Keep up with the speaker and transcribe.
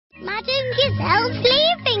Madame Gazelle's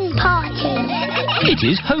leaving party. It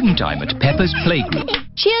is home time at Peppa's playgroup.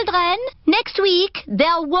 Children, next week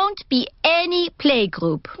there won't be any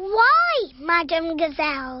playgroup. Why, Madame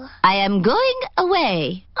Gazelle? I am going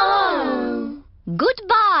away. Oh.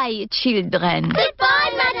 Goodbye, children.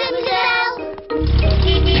 Goodbye, Madame Gazelle.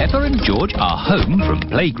 Peppa and George are home from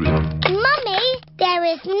playgroup. Mummy, there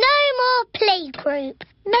is no more playgroup.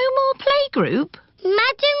 No more playgroup?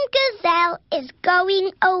 Madame Gazelle is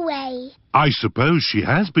going away. I suppose she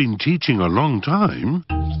has been teaching a long time.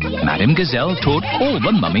 Madame Gazelle taught all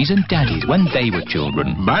the mummies and daddies when they were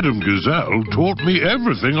children. Madame Gazelle taught me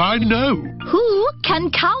everything I know. Who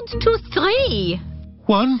can count to 3?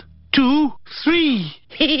 1, 2,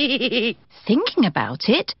 3. Thinking about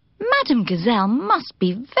it, Madame Gazelle must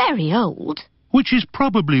be very old. Which is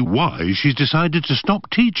probably why she's decided to stop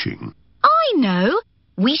teaching. I know.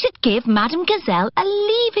 We should give Madame Gazelle a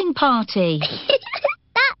leaving party.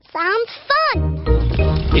 That sounds fun.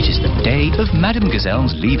 It is the day of Madame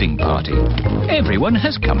Gazelle's leaving party. Everyone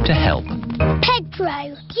has come to help.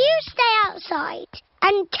 Pedro, you stay outside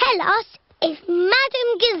and tell us if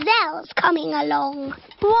Madame Gazelle's coming along.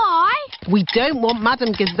 Why? We don't want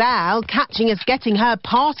Madame Gazelle catching us getting her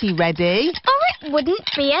party ready. Or it wouldn't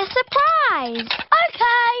be a surprise. OK.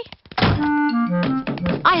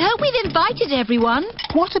 I hope we've invited everyone.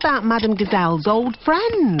 What about Madame Gazelle's old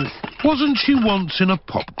friends? Wasn't she once in a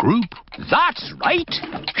pop group? That's right.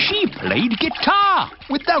 She played guitar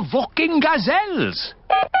with the Rocking Gazelles.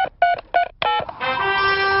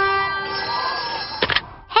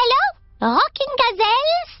 Hello, Rocking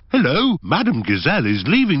Gazelles? Hello, Madame Gazelle is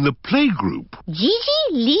leaving the playgroup.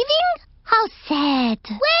 Gigi leaving? How sad.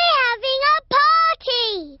 We're having a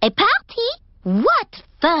party. A party? What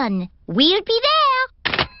fun. We'll be there.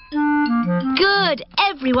 Good,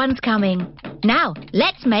 everyone's coming. Now,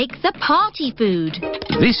 let's make the party food.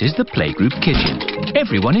 This is the playgroup kitchen.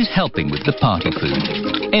 Everyone is helping with the party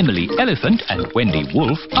food. Emily Elephant and Wendy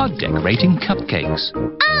Wolf are decorating cupcakes.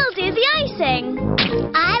 I'll do the icing.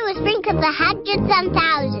 I will sprinkle the hundreds and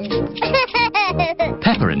thousands.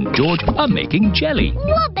 Peppa and George are making jelly.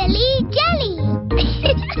 Wobbly jelly.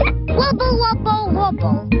 Wobble, wobble,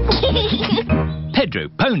 wobble. Pedro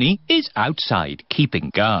Pony is outside,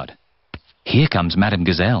 keeping guard. Here comes Madame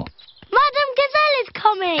Gazelle. Madame Gazelle is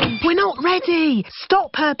coming. We're not ready.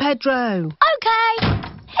 Stop her, Pedro. OK.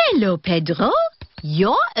 Hello, Pedro.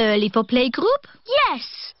 You're early for playgroup?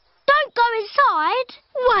 Yes. Don't go inside.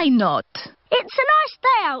 Why not? It's a nice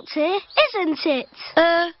day out here, isn't it?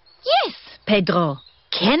 Yes, Pedro.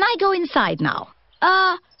 Can I go inside now?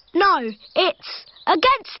 No. It's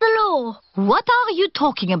against the law. What are you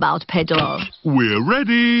talking about, Pedro? We're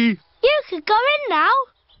ready. You could go in now.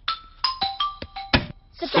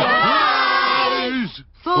 Surprise!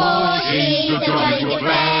 For she's a jolly good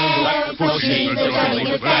fellow, for she's a jolly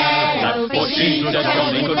good fellow, for she's a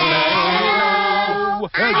jolly good fellow,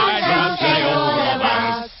 and we'll say all of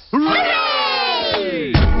us.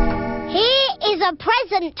 Hooray! Here is a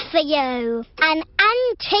present for you. An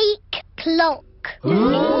antique clock.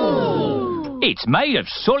 Ooh. It's made of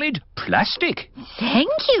solid plastic.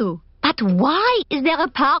 Thank you. But why is there a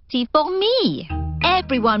party for me?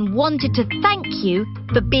 Everyone wanted to thank you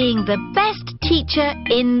for being the best teacher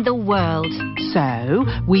in the world. So,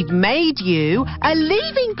 we've made you a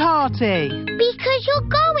leaving party. Because you're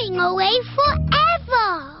going away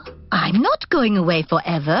forever. I'm not going away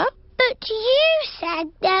forever. But you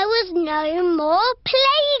said there was no more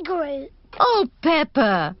playgroup. Oh,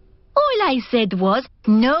 Peppa. All I said was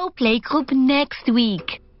no playgroup next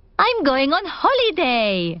week. I'm going on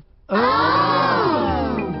holiday. Oh!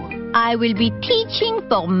 I will be teaching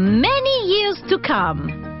for many years to come.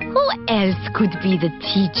 Who else could be the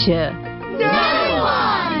teacher? No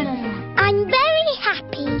one! I'm very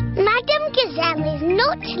happy Madame Gazelle is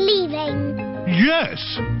not leaving. Yes,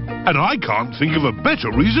 and I can't think of a better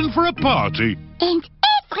reason for a party. And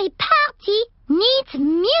every party needs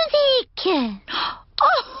music.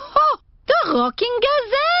 Oh, the Rocking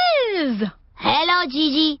Gazelles! Hello,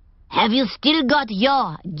 Gigi. Have you still got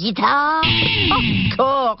your guitar? Of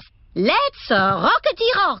course. Let's rockety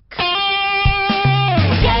rock. Yeah,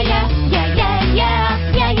 yeah, yeah, yeah,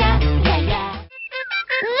 yeah, yeah, yeah, yeah, yeah.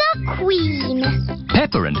 The Queen.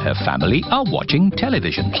 Peppa and her family are watching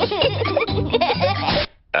television.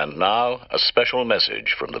 And now, a special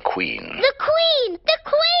message from the Queen. The Queen! The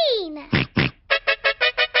Queen!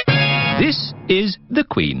 This is the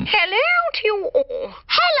Queen. Hello to you all.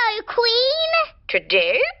 Hello, Queen.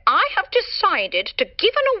 Today I have decided to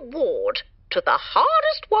give an award to the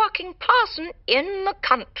hardest working person in the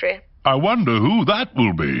country. I wonder who that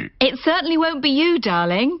will be. It certainly won't be you,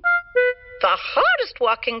 darling. the hardest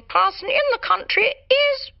working person in the country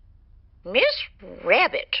is Miss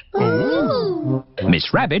Rabbit. Ooh.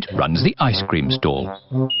 Miss Rabbit runs the ice cream stall,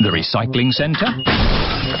 the recycling centre,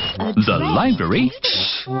 the library.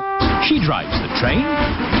 She drives the train,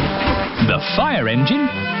 the fire engine,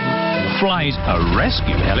 flies a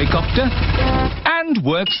rescue helicopter, and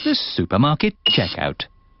works the supermarket checkout.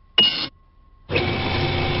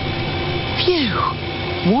 Phew!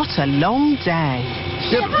 What a long day.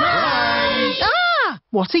 Surprise! Ah!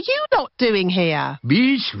 What are you not doing here?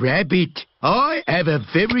 Miss Rabbit, I have a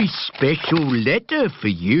very special letter for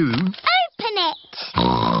you. Open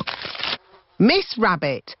it. Miss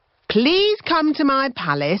Rabbit, please come to my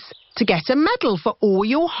palace to get a medal for all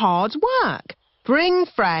your hard work. Bring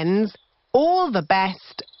friends. All the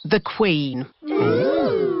best, the Queen.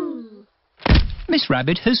 Ooh. Miss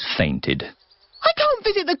Rabbit has fainted. I can't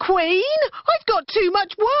visit the Queen. I've got too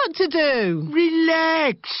much work to do.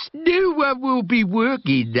 Relax. No one will be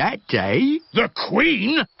working that day. The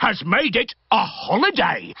Queen has made it a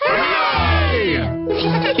holiday. Hooray!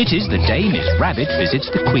 It is the day Miss Rabbit visits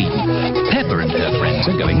the Queen. Peppa and her friends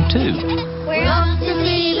are going too. We're off to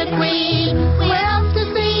see the Queen. We're off to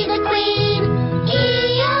see the Queen.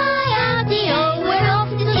 E-I-R-D-O. We're off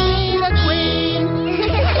to see the Queen.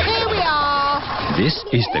 Here we are. This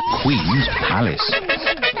is the Queen's palace.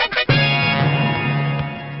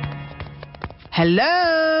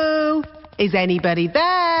 Hello? Is anybody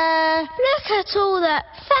there? Look at all that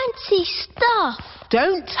fancy stuff.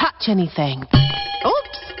 Don't touch anything.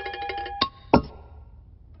 Oops.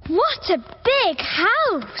 What a big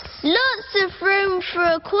house. Lots of room for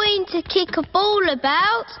a queen to kick a ball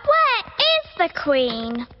about. Where is the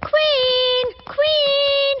Queen? Queen!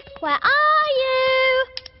 Queen! Where are you?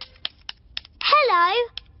 Hello.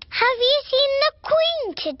 Have you seen the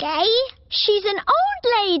Queen today? She's an old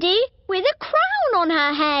lady with a crown on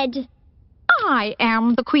her head. I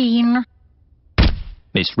am the Queen.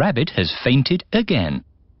 Miss Rabbit has fainted again.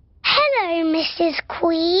 Hello, Mrs.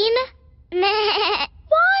 Queen.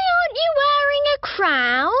 Why aren't you wearing a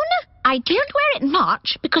crown? I don't wear it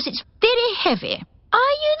much because it's very heavy.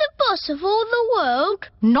 Are you the boss of all the world?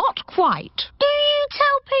 Not quite. Do you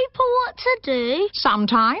tell people what to do?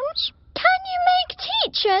 Sometimes. Can you make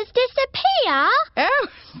teachers disappear? Oh,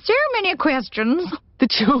 so many questions. The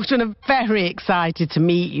children are very excited to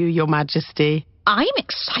meet you, Your Majesty. I'm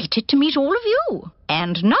excited to meet all of you.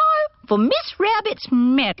 And now for Miss Rabbit's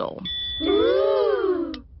medal.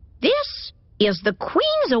 Ooh. This is the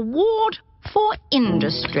Queen's Award for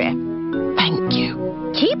Industry. Thank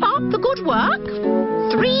you. Keep up the good work.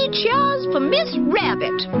 3 cheers for Miss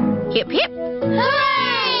Rabbit. Hip, hip.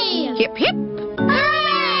 Hooray! Hip, hip.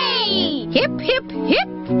 Hooray! Hip, hip, hip.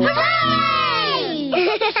 Hooray!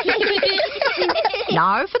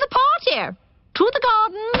 Now for the party. To the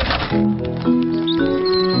garden.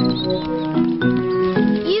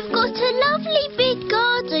 You've got a lovely big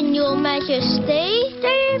garden, Your Majesty. Do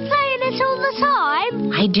you play in it all the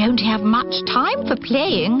time? I don't have much time for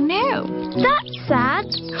playing, no. That's sad.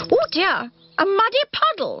 Oh dear, a muddy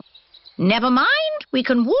puddle. Never mind, we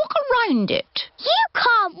can walk around it. You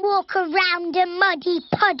can't walk around a muddy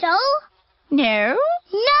puddle. No?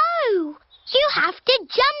 No, you have to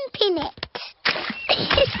jump in it.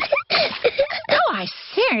 Oh, I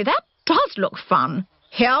say, that does look fun.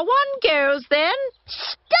 Here one goes, then.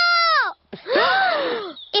 Stop!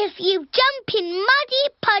 If you jump in muddy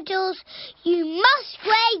puddles, you must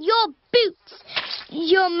wear your boots,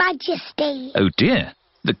 Your Majesty. Oh dear,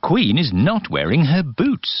 the Queen is not wearing her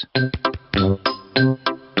boots. Whee!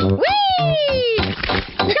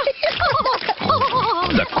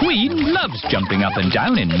 The Queen loves jumping up and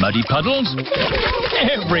down in muddy puddles.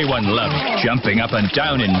 Everyone loves jumping up and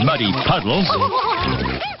down in muddy puddles.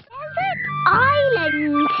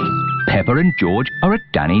 Island. Peppa and George are at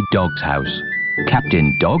Danny Dog's house.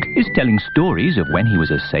 Captain Dog is telling stories of when he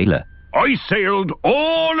was a sailor. I sailed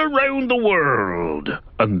all around the world,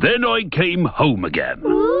 and then I came home again.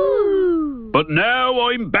 Ooh. But now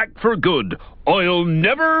I'm back for good. I'll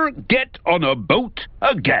never get on a boat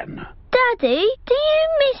again. Daddy, do you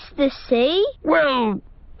miss the sea? Well,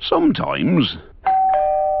 sometimes.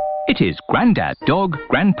 It is Grandad Dog,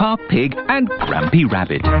 Grandpa Pig and Grampy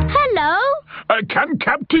Rabbit. Hello. Can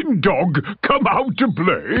Captain Dog come out to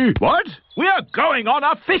play? What? We are going on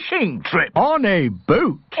a fishing trip. On a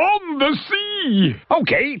boat. On the sea.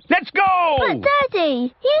 Okay, let's go. But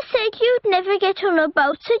Daddy, you said you'd never get on a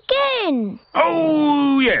boat again.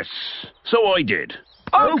 Oh, yes. So I did.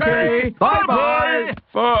 Okay, bye-bye.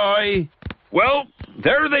 Bye. Well,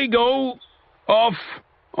 there they go. Off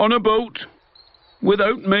on a boat.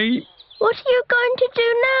 Without me. What are you going to do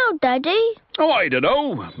now, Daddy? Oh, I don't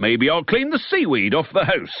know. Maybe I'll clean the seaweed off the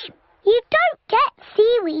house. You don't get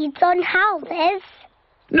seaweeds on houses.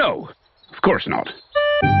 No, of course not.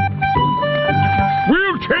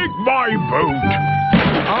 We'll take my boat.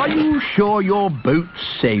 Are you sure your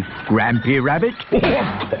boat's safe, Grampy Rabbit? Oh,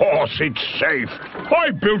 of course it's safe.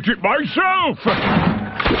 I built it myself.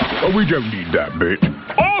 Oh, we don't need that bit.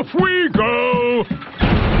 Off we go.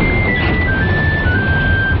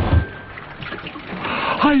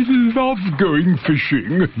 I love going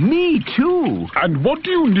fishing. Me too. And what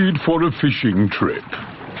do you need for a fishing trip?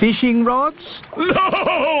 Fishing rods?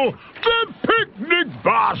 No! The picnic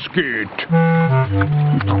basket!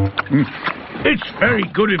 It's very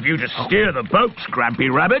good of you to steer the boats, Grampy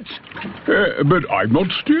Rabbit. But I'm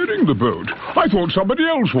not steering the boat. I thought somebody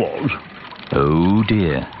else was. Oh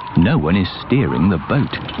dear, no one is steering the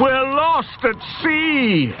boat. We're lost at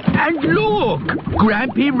sea. And look!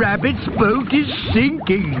 Grampy Rabbit's boat is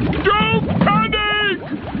sinking. Don't panic!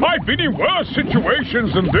 I've been in worse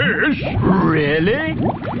situations than this. Really?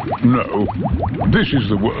 No, this is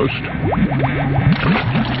the worst.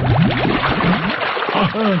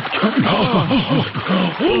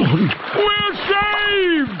 We're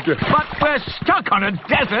saved! But we're stuck on a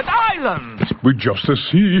desert island. With just the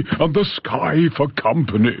sea and the sky for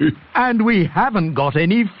company. And we haven't got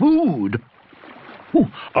any food. Oh,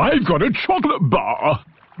 I've got a chocolate bar.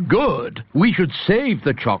 Good. We should save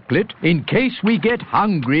the chocolate in case we get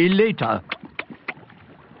hungry later.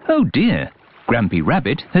 Oh dear, Grampy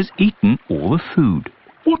Rabbit has eaten all the food.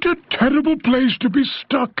 What a terrible place to be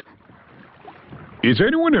stuck. Is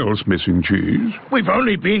anyone else missing cheese? We've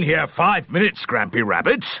only been here 5 minutes, Grampy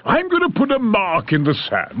Rabbit. I'm going to put a mark in the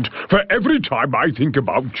sand for every time I think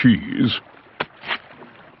about cheese.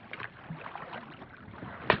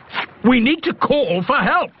 We need to call for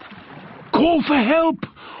help. Call for help?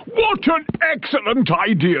 What an excellent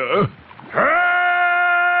idea! Help!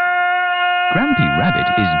 Grampy Rabbit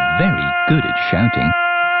is very good at shouting.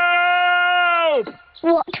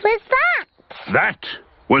 What was that? That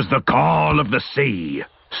was the call of the sea.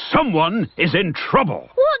 Someone is in trouble.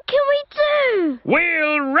 What can we do?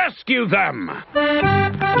 We'll rescue them.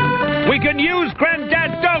 We can use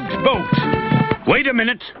Grandad Dog's boat. Wait a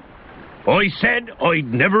minute. I said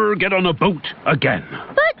I'd never get on a boat again.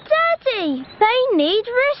 But, Daddy, they need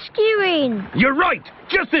rescuing. You're right.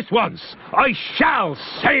 Just this once. I shall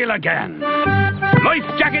sail again. Life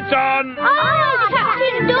jackets on. Aye,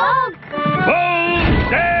 Captain Dog. Full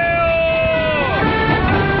sail!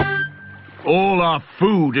 All our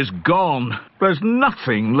food is gone. There's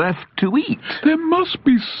nothing left to eat. There must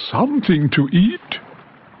be something to eat.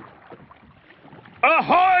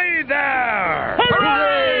 Ahoy there!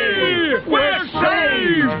 Hooray! We're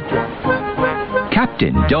saved!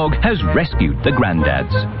 Captain Dog has rescued the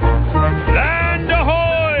granddads. Land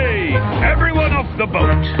ahoy! Everyone off the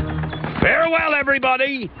boat. Farewell,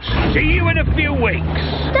 everybody. See you in a few weeks.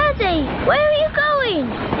 Daddy, where are you going?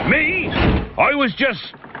 Me? I was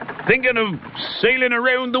just thinking of sailing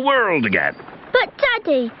around the world again. But,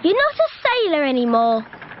 Daddy, you're not a sailor anymore.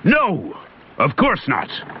 No, of course not.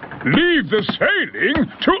 Leave the sailing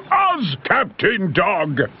to us, Captain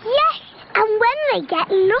Dog. Yes, and when they get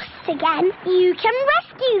lost again, you can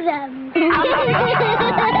rescue them.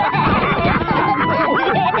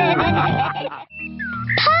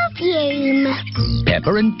 Perfume.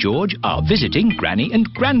 Peppa and George are visiting Granny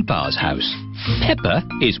and Grandpa's house. Peppa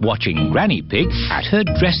is watching Granny Pig at her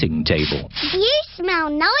dressing table. You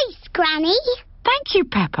smell nice, Granny. Thank you,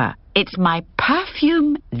 Peppa. It's my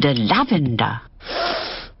Perfume de Lavender.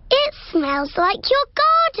 It smells like your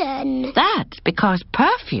garden. That's because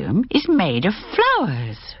perfume is made of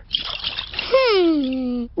flowers.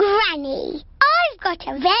 Granny, I've got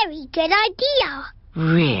a very good idea.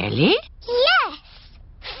 Really? Yes.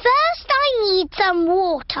 First, I need some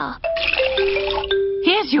water.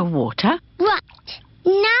 Here's your water. Right.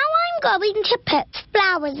 Now I'm going to put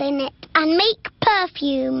flowers in it and make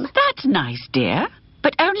perfume. That's nice, dear.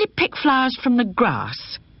 But only pick flowers from the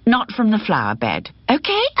grass, not from the flower bed.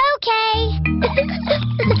 Okay? Okay.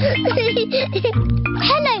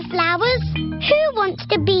 Hello, flowers. Who wants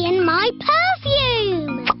to be in my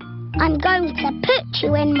perfume? I'm going to put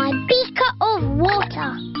you in my beaker of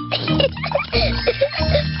water.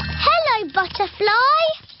 Hello, butterfly.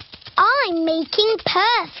 I'm making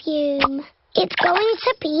perfume. It's going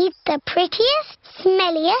to be the prettiest,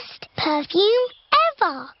 smelliest perfume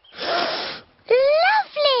ever.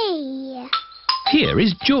 Lovely! Here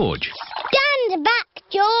is George. Stand back,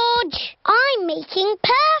 George. I'm making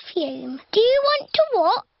perfume. Do you want to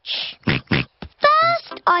watch?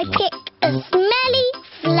 First, I pick a smelly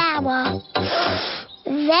flower.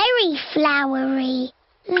 very flowery.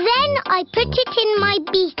 Then I put it in my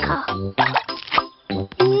beaker.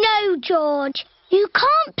 No, George, you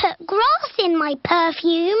can't put grass in my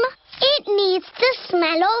perfume. It needs the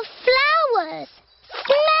smell of flowers.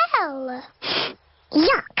 Smell.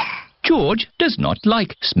 Yuck. George does not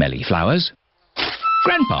like smelly flowers.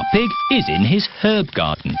 Grandpa Pig is in his herb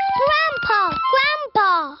garden.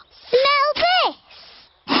 Grandpa, smell this.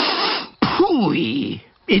 Phooey!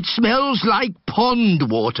 It smells like pond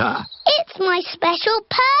water. It's my special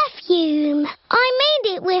perfume. I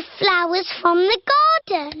made it with flowers from the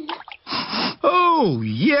garden. Oh,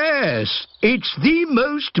 yes. It's the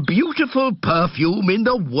most beautiful perfume in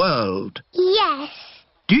the world. Yes.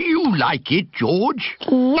 Do you like it, George?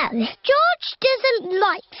 No. George doesn't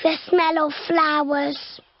like the smell of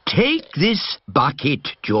flowers. Take this bucket,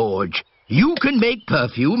 George. You can make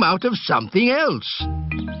perfume out of something else.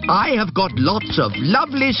 I have got lots of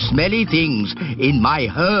lovely smelly things in my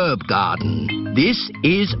herb garden. This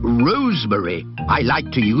is rosemary. I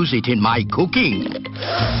like to use it in my cooking.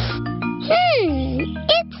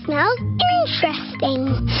 It smells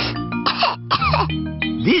interesting.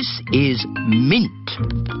 This is mint.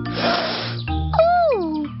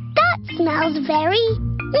 Ooh, that smells very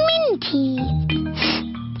minty.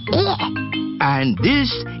 And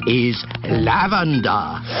this is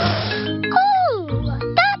lavender. Ooh,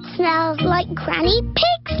 that smells like Granny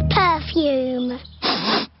Pig's perfume.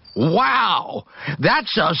 Wow,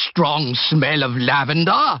 that's a strong smell of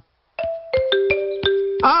lavender.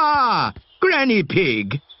 Ah, Granny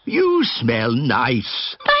Pig, you smell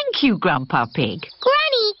nice. Thank you, Grandpa Pig.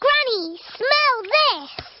 Granny, smell this.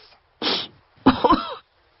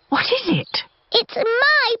 What is it? It's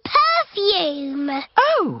my perfume.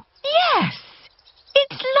 Oh, yes.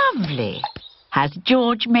 It's lovely. Has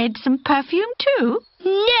George made some perfume too?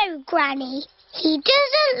 No, Granny. He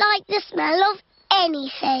doesn't like the smell of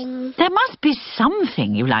anything. There must be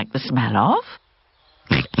something you like the smell of.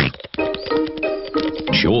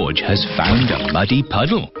 George has found a muddy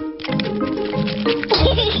puddle.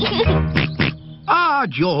 Ah,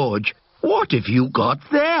 George, what have you got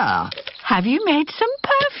there? Have you made some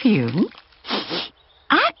perfume?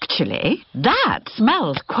 Actually, that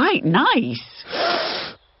smells quite nice.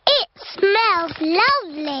 It smells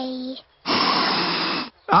lovely.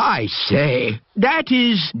 I say, that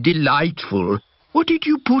is delightful. What did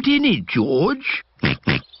you put in it, George?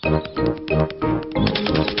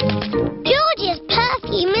 George's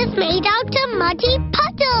perfume is made out of muddy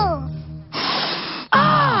puddles.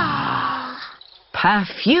 Ah!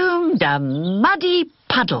 Perfume de muddy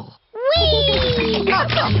puddle. Whee!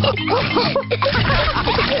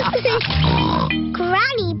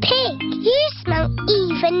 Granny Pig, you smell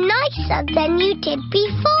even nicer than you did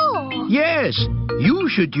before. Yes, you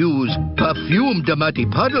should use Perfume de Muddy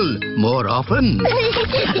Puddle more often.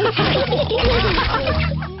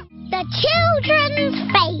 The children's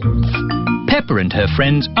fete. Peppa and her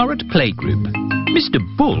friends are at playgroup. Mr.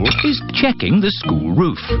 Bull is checking the school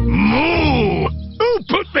roof. Moo! Who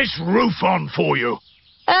put this roof on for you?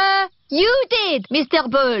 You did, Mr.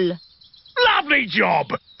 Bull. Lovely job.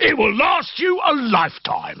 It will last you a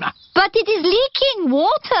lifetime. But it is leaking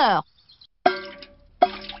water.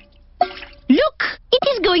 Look, it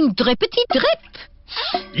is going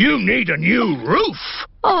drippity-drip. You need a new roof.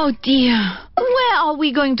 Oh, dear. Where are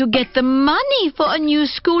we going to get the money for a new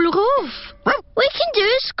school roof? We can do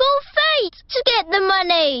a school fete to get the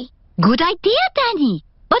money. Good idea, Danny.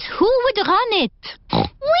 But who would run it?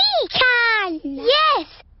 We can. Yes,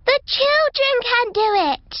 the children can do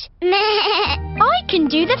it. I can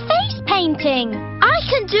do the face painting. I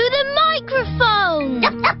can do the microphone.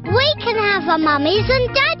 We can have a mummies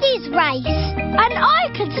and daddies race. And I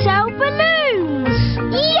can sell balloons.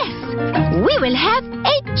 Yes, we will have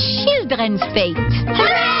a children's fete.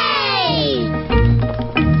 Hooray!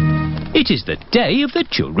 It is the day of the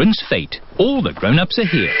children's fete. All the grown-ups are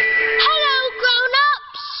here. Hello,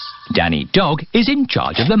 grown-ups. Danny Dog is in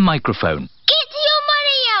charge of the microphone. Get your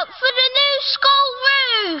money out for the new school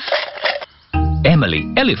roof. Emily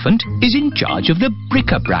Elephant is in charge of the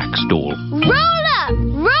bric-a-brac stall. Roll up,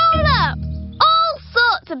 roll up. All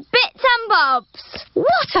sorts of bits and bobs.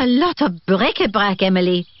 What a lot of bric-a-brac,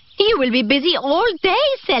 Emily. You will be busy all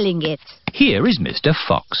day selling it. Here is Mr.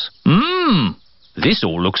 Fox. This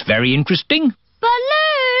all looks very interesting.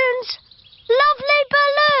 Balloons! Lovely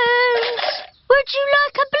balloons! Would you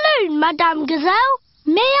like a balloon, Madame Gazelle?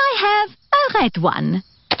 May I have a red one?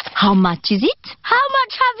 How much is it? How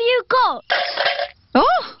much have you got?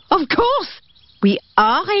 Oh, of course. We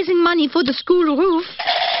are raising money for the school roof.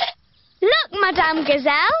 Look, Madame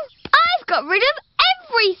Gazelle, I've got rid of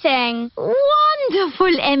everything.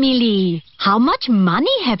 Wonderful, Emily. How much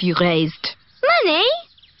money have you raised? Money?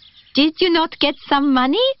 Did you not get some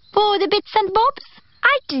money for the bits and bobs?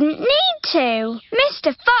 I didn't need to.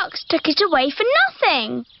 Mr. Fox took it away for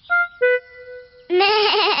nothing. Get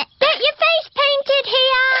your face painted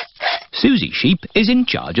here. Susie Sheep is in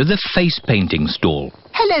charge of the face painting stall.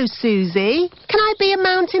 Hello, Susie. Can I be a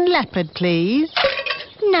mountain leopard, please?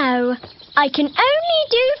 No, I can only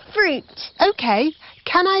do fruit. OK.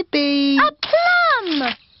 Can I be... A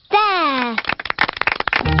plum. There.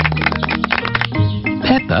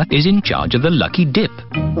 Peppa is in charge of the lucky dip.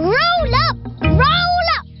 Roll up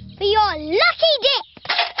for your lucky dip.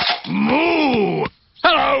 Moo!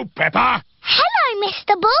 Hello, Peppa. Hello,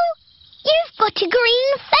 Mr. Bull. You've got a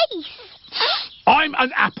green face. I'm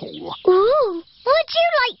an apple. Ooh, would you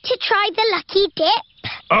like to try the lucky dip?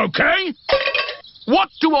 OK. What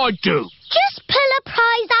do I do? Just pull a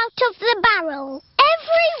prize out of the barrel.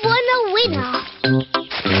 Everyone a winner.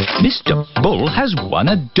 Mr. Bull has won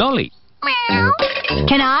a dolly. Meow.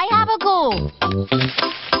 Can I have a go?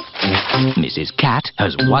 Mrs. Cat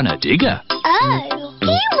has won a digger. Oh, do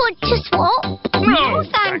you want to swap? No,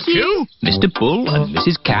 thank you. Mr. Bull and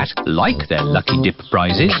Mrs. Cat like their lucky dip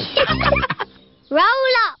prizes.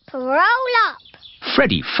 Roll up.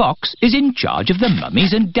 Freddie Fox is in charge of the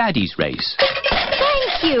mummies and daddies race.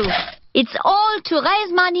 Thank you. It's all to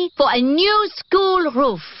raise money for a new school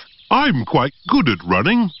roof. I'm quite good at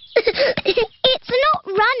running. It's not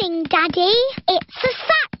running, Daddy. It's a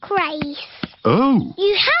sack race. Oh.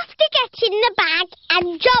 You have to get in the bag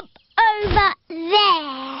and jump over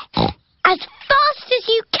there. As fast as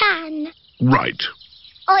you can. Right.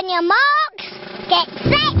 On your marks, get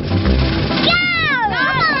set, go!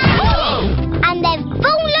 Oh! And they've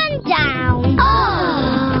fallen down.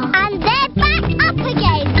 Oh! And they're back up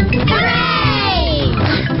again. Hooray!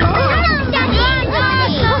 Come on, Daddy!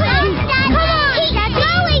 Come on, Daddy! Keep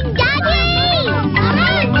going, Daddy! Come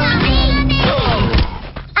on, Daddy!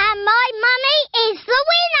 And my mummy is the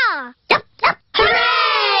winner.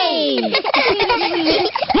 Hooray!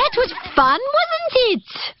 That was fun, wasn't it?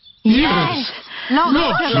 Yes.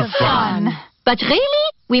 Lots of fun. But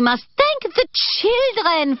really, we must thank the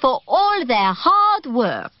children for all their hard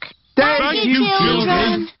work. Thank you,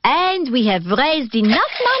 children. And we have raised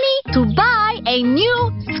enough money to buy a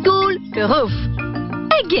new school roof.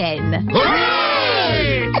 Again.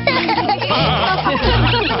 Hooray!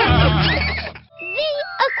 The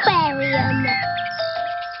aquarium.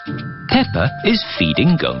 Peppa is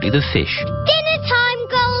feeding Goldie the fish. Dinner time,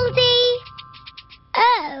 Goldie.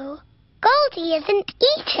 Oh, Goldie isn't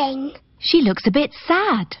eating. She looks a bit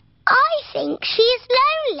sad. I think she's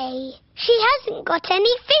lonely. She hasn't got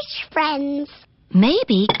any fish friends.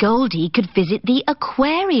 Maybe Goldie could visit the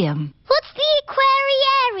aquarium. What's the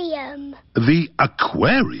aquarium? The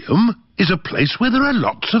aquarium is a place where there are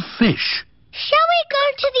lots of fish. Shall we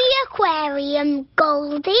go to the aquarium,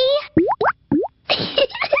 Goldie?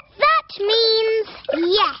 That means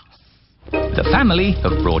yes. The family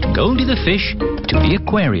have brought Goldie the fish to the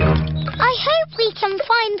aquarium. I hope we can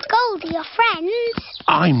find Goldie a friend.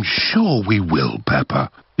 I'm sure we will, Peppa.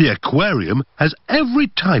 The aquarium has every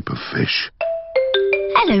type of fish.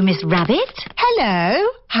 Hello, Miss Rabbit.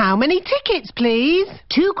 Hello. How many tickets, please?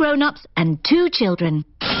 2 grown-ups and 2 children.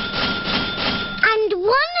 And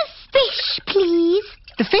 1 fish, please.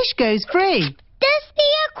 The fish goes free. Does the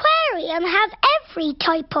aquarium have every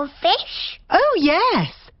type of fish? Oh,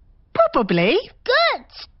 yes. Probably. Good.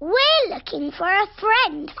 We're looking for a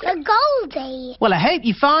friend for Goldie. Well, I hope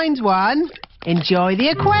you find one. Enjoy the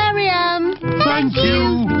aquarium. Thank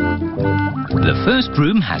you. The first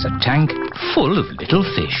room has a tank full of little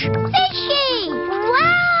fish. Fishy!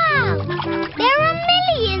 Wow! There are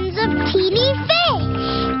millions of teeny fish.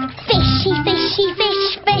 Fishy, fishy,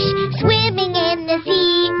 fish, fish, swimming in the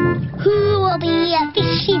sea. Who will be a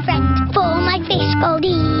fishy friend for my fish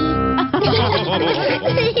Goldie?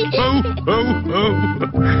 Oh, oh,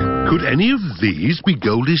 oh. Could any of these be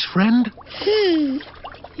Goldie's friend?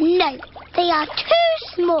 No, they are too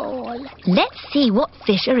small. Let's see what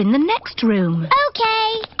fish are in the next room.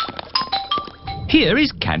 Okay. Here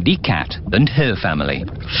is Candy Cat and her family.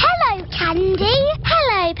 Hello, Candy.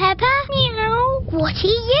 Hello, Peppa. Meow. What are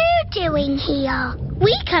you doing here?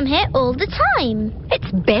 We come here all the time.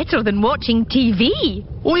 It's better than watching TV.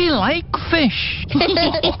 We like fish.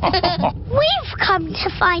 We've come to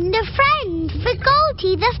find a friend for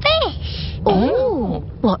Goldie the fish. Oh,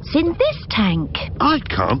 what's in this tank? I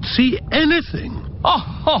can't see anything.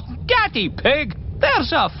 Oh, Daddy Pig,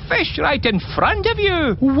 there's a fish right in front of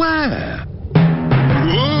you. Where?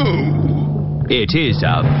 Whoa! It is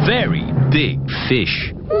a very big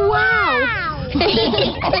fish. Wow!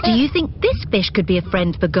 Do you think this fish could be a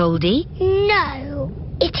friend for Goldie? No,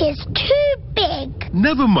 it is too big.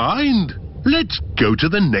 Never mind. Let's go to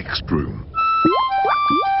the next room.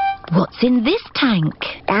 What's in this tank?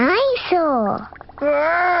 Dinosaur.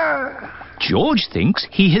 George thinks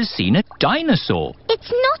he has seen a dinosaur.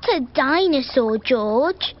 It's not a dinosaur,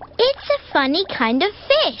 George. It's a funny kind of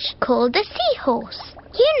fish called a seahorse.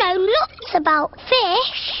 You know lots about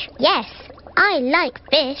fish. Yes, I like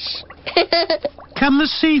fish. Can the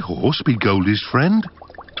seahorse be Goldie's friend?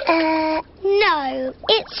 No,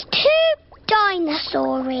 it's too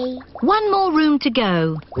dinosaur-y. One more room to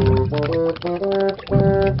go.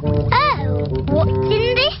 Oh, what's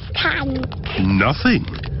in this tank? Nothing.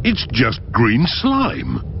 It's just green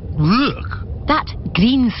slime. Look. That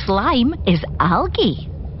green slime is algae.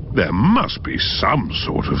 There must be some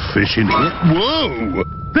sort of fish in here. Whoa!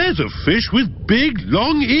 There's a fish with big,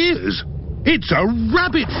 long ears. It's a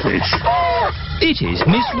rabbit fish. It is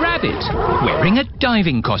Miss Rabbit, wearing a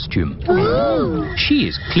diving costume. Ooh. She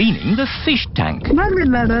is cleaning the fish tank.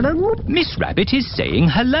 Miss Rabbit is saying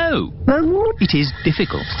hello. It is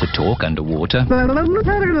difficult to talk underwater. Hello, Miss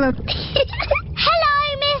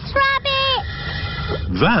Rabbit.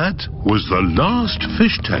 That was the last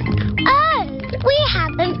fish tank. Oh, we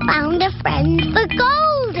haven't found a friend for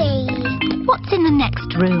Goldie. What's in the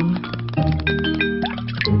next room?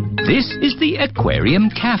 This is the Aquarium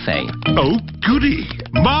Cafe. Oh, goody.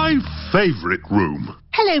 My favourite room.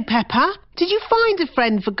 Hello, Peppa. Did you find a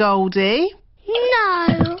friend for Goldie?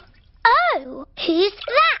 No. Oh, who's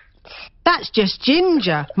that? That's just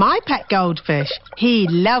Ginger, my pet goldfish. He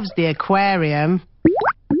loves the aquarium.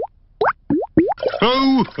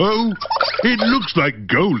 Oh, oh. It looks like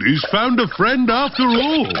Goldie's found a friend after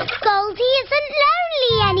all. Goldie isn't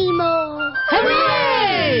lonely anymore.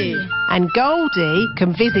 Hooray! And Goldie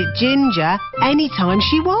can visit Ginger anytime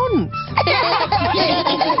she wants.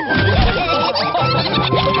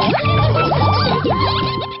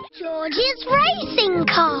 George's racing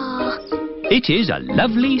car. It is a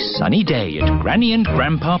lovely sunny day at Granny and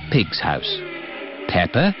Grandpa Pig's house.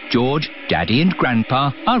 Peppa, George, Daddy and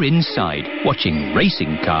Grandpa are inside watching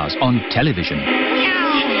racing cars on television.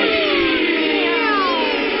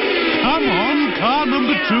 Come on, car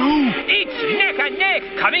number 2. It's neck and neck,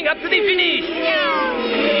 coming up to the finish.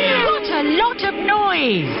 What a lot of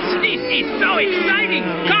noise. This is so exciting.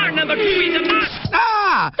 Car number 2 is a must.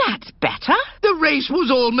 Ah! That's better. The race was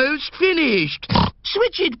almost finished.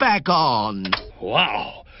 Switch it back on.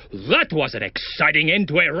 Wow, that was an exciting end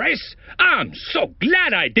to a race. I'm so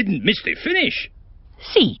glad I didn't miss the finish.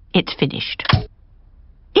 See, it's finished.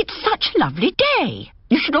 It's such a lovely day.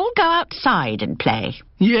 You should all go outside and play.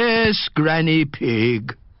 Yes, Granny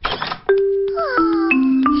Pig.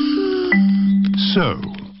 So,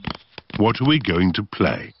 what are we going to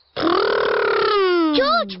play?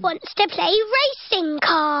 George wants to play racing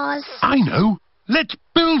cars. I know. Let's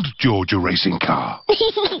build George a racing car. Can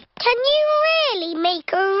you really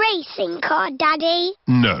make a racing car, Daddy?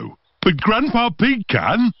 No, but Grandpa Pig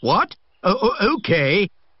can. What? Okay.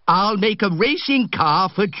 I'll make a racing car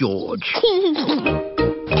for George.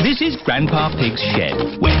 This is Grandpa Pig's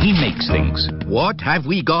shed, where he makes things. What have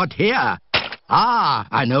we got here? Ah,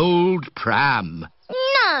 an old pram.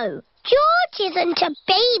 No, George isn't a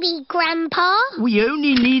baby, Grandpa. We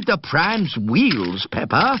only need the pram's wheels,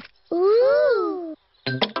 Peppa. Ooh.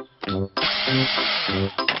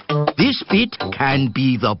 This bit can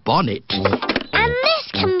be the bonnet. And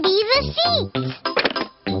this can be the seat.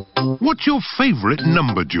 What's your favourite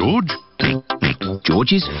number, George?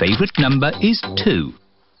 George's favourite number is 2.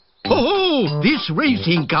 Oh, this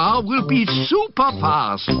racing car will be super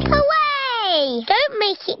fast. Hooray! Don't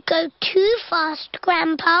make it go too fast,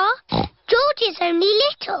 Grandpa. George is only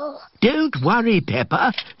little. Don't worry,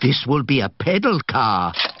 Peppa. This will be a pedal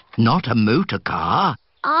car, not a motor car.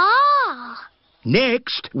 Ah.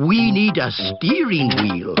 Next, we need a steering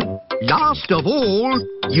wheel. Last of all,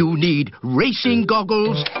 you need racing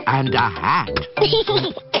goggles and a hat.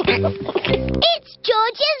 It's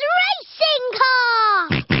George's racing car!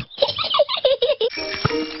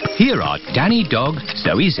 Here are Danny Dog,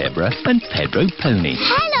 Zoe Zebra and Pedro Pony.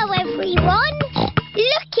 Hello, everyone.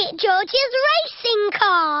 Look at George's racing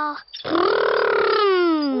car.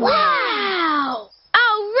 Wow!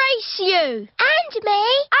 I'll race you. And me.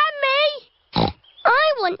 And me.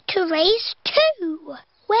 I want to race too.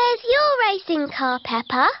 Where's your racing car,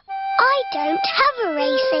 Peppa? I don't have a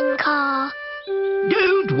racing car.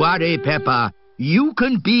 Don't worry, Peppa. You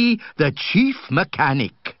can be the chief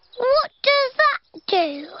mechanic. What does that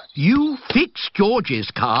do? You fix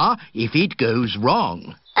George's car if it goes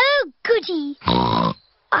wrong. Oh, goody.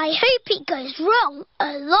 I hope it goes wrong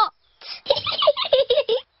a lot.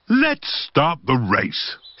 Let's start the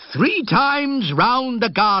race. 3 times round the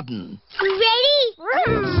garden. Ready?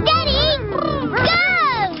 Steady? Go!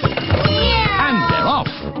 And they're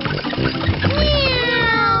off.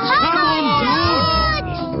 Come on,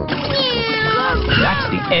 George! That's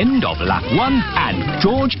the end of lap 1, and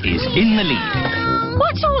George is in the lead.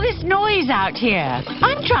 What's all this noise out here?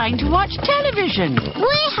 I'm trying to watch television.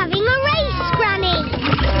 We're having a race, Granny.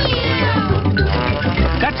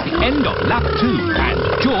 That's the end of lap 2, and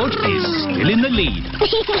George is still in the lead.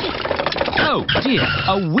 Oh dear,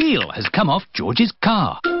 a wheel has come off George's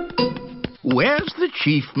car. Where's the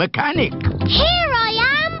chief mechanic? Here I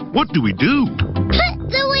am. What do we do? Put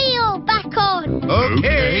the wheel back on.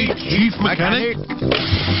 Okay, Chief Mechanic.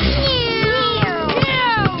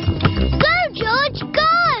 Go, George,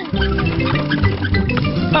 go.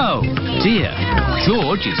 Oh dear,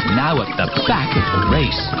 George is now at the back of the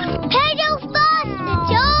race. Pedal faster,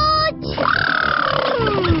 George.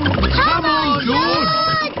 Come on, George.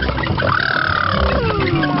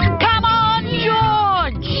 Come on,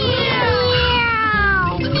 George!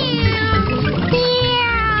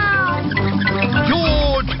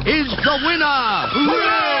 George is the winner!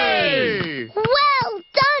 Hooray! Well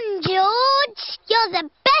done, George. You're the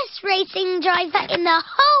best racing driver in the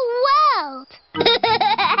whole world.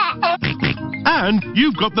 And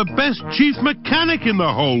you've got the best chief mechanic in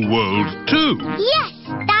the whole world, too. Yes,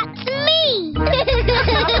 that's me.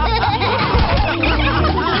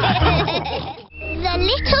 The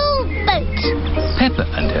little boat. Peppa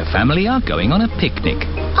and her family are going on a picnic.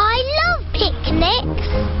 I love picnics.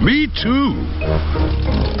 Me too.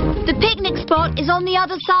 The picnic spot is on the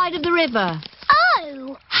other side of the river.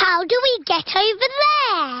 Oh, how do we get over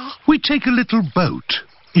there? We take a little boat.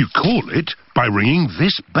 You call it by ringing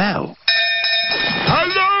this bell.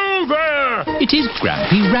 Hello there! It is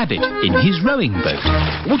Grampy Rabbit in his rowing boat.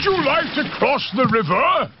 Would you like to cross the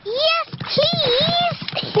river? Yes, please.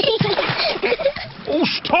 Oh,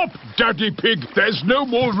 stop, Daddy Pig. There's no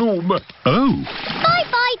more room. Oh.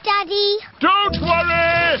 Bye-bye, Daddy. Don't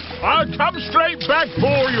worry. I'll come straight back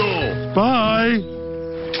for you. Bye.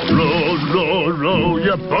 Row, row, row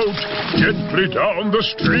your boat gently down the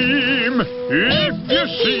stream. If you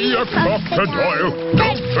see a crocodile,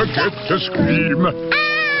 don't forget to scream.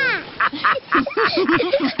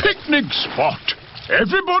 Picnic spot.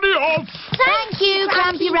 Everybody off. Thank you,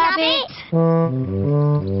 Grampy Rabbit.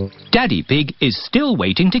 Daddy Pig is still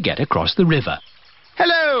waiting to get across the river.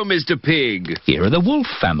 Hello, Mr. Pig. Here are the Wolf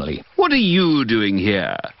family. What are you doing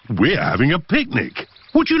here? We're having a picnic.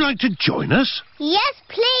 Would you like to join us? Yes,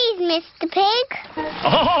 please, Mr. Pig.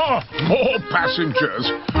 Ah, more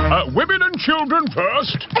passengers. Women and children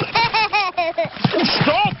first.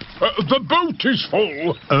 Stop! The boat is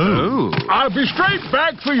full. Oh. I'll be straight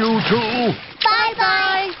back for you two.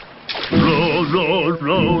 Bye-bye. Row, row,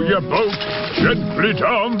 row your boat gently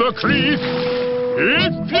down the creek.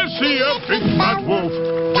 If you see a big fat wolf,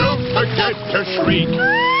 don't forget to shriek.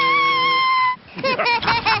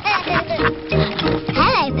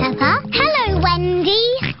 Hello, Peppa. Hello, Wendy.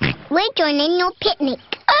 We're joining your picnic.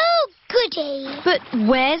 Oh, goody. But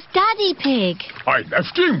where's Daddy Pig? I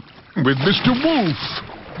left him with Mr. Wolf.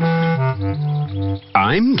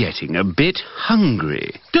 I'm getting a bit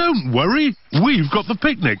hungry. Don't worry. We've got the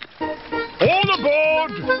picnic. All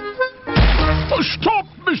aboard! Oh, stop,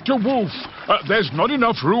 Mr. Wolf. There's not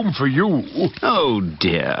enough room for you. Oh,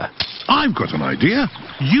 dear. I've got an idea.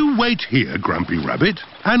 You wait here, Grampy Rabbit,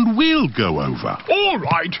 and we'll go over. All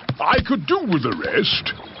right. I could do with the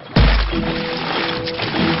rest.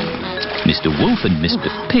 Mr. Wolf and Mr.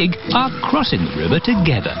 Pig are crossing the river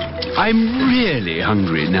together. I'm really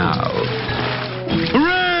hungry now.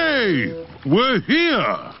 Hooray! We're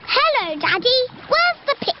here. Hello, Daddy. Where's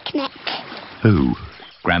the picnic? Oh.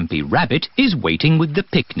 Grampy Rabbit is waiting with the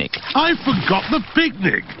picnic. I forgot the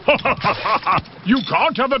picnic. You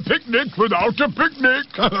can't have a picnic without a picnic.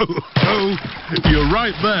 Oh, you're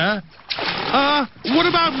right there. What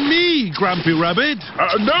about me, Grampy Rabbit?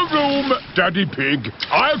 No room, Daddy Pig.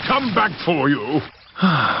 I'll come back for you.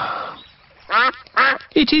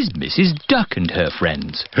 It is Mrs. Duck and her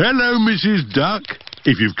friends. Hello, Mrs. Duck.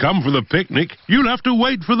 If you've come for the picnic, you'll have to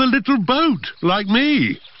wait for the little boat, like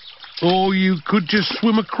me. Or you could just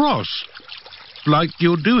swim across, like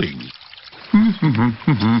you're doing.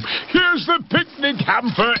 Here's the picnic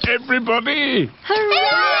hamper, everybody.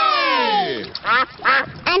 Hooray!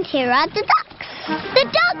 And here are the ducks. The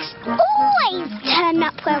ducks always turn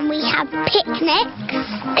up when we have picnics.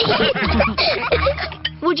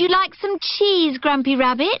 Would you like some cheese, Grampy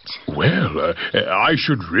Rabbit? Well, I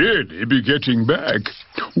should really be getting back.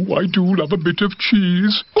 Oh, I do love a bit of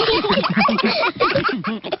cheese. I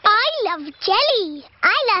love jelly.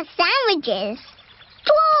 I love sandwiches.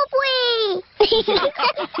 Strawberry!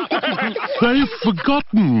 They've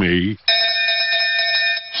forgotten me.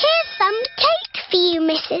 Here's some cake for you,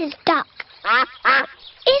 Mrs. Duck.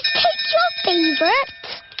 Is cake your favourite?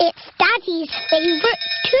 It's Daddy's favourite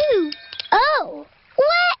too. Oh,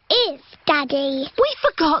 where is Daddy? We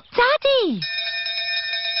forgot Daddy.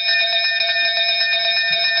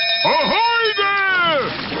 Ahoy there!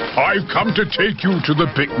 I've come to take you to the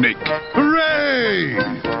picnic. Hooray!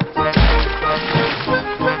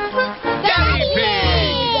 Daddy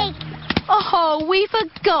Pig! Oh, we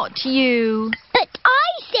forgot you. But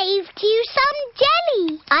I saved you some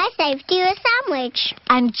jelly. I saved you a sandwich.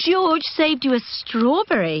 And George saved you a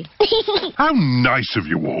strawberry. How nice of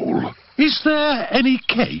you all. Is there any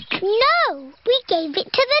cake? No, we gave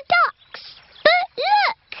it to the ducks. But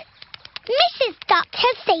look, Mrs. Duck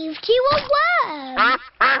has saved you a worm.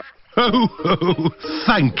 Oh,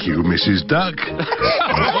 thank you, Mrs. Duck. The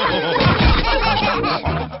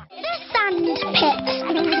Sandpit.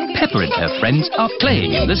 Peppa and her friends are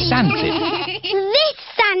playing in the sandpit. This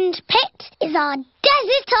Sandpit is our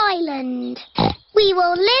desert island. We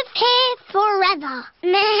will live here forever.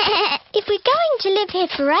 If we're going to live here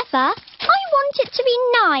forever, I want it to be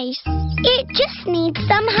nice. It just needs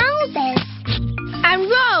some houses. And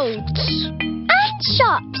roads. And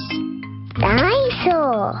shops.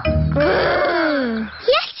 Dinosaur.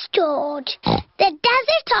 Yes, George. The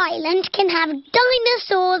desert island can have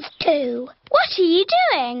dinosaurs too. What are you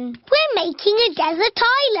doing? We're making a desert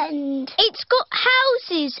island. It's got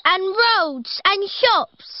houses and roads and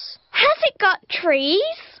shops. Has it got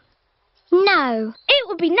trees? No. It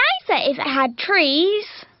would be nicer if it had trees.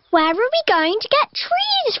 Where are we going to get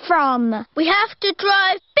trees from? We have to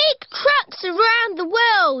drive big trucks around the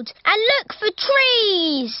world and look for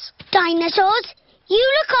trees. Dinosaurs, you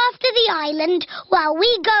look after the island while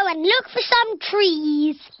we go and look for some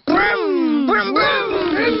trees. Brum, brum,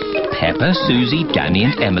 brum. Peppa, Susie, Danny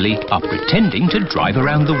and Emily are pretending to drive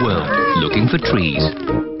around the world looking for trees.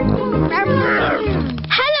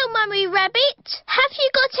 Hello, Mummy Rabbit. Have you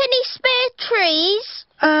got any spare trees?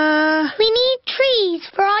 We need trees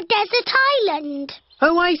for our desert island.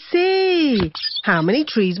 Oh, I see. How many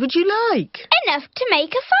trees would you like? Enough to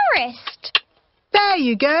make a forest. There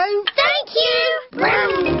you go. Thank you.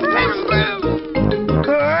 Brum, brum, brum.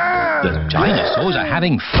 The dinosaurs are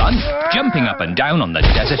having fun, jumping up and down on the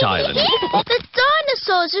desert island. The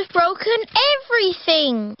dinosaurs have broken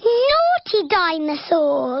everything. Naughty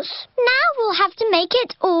dinosaurs. Now we'll have to make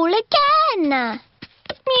it all again.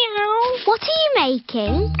 Meow. What are you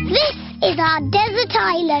making? This is our desert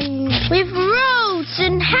island. With roads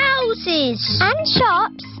and houses. And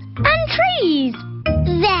shops. And trees.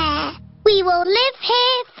 There. We will live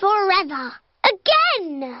here forever.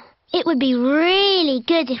 Again. It would be really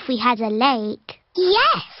good if we had a lake.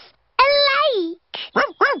 Yes, a lake.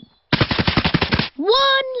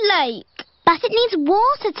 One lake. But it needs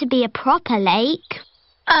water to be a proper lake.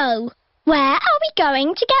 Oh, where are we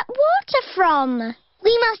going to get water from?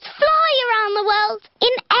 We must fly around the world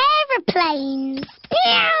in aeroplanes.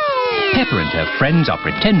 Meow. Peppa and her friends are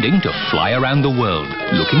pretending to fly around the world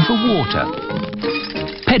looking for water.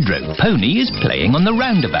 Pedro Pony is playing on the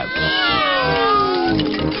roundabout.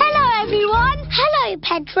 Hello, everyone. Hello,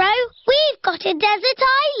 Pedro. We've got a desert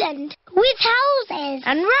island with houses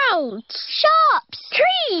and roads, shops,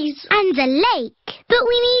 trees and a lake. But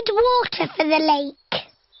we need water for the lake.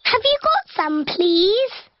 Have you got some,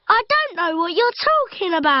 please? I don't know what you're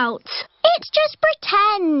talking about. It's just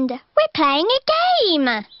pretend. We're playing a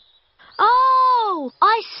game. Oh,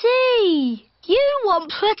 I see. You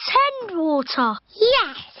want pretend water?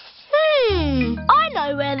 Yes. I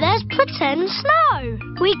know where there's pretend snow.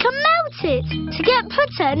 We can melt it to get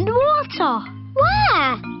pretend water.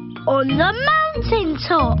 Where? On the mountain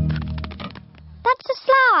top. That's a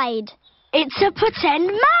slide. It's a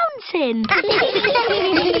pretend mountain.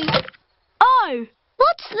 Oh.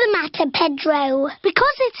 What's the matter, Pedro?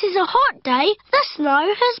 Because it is a hot day, the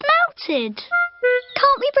snow has melted.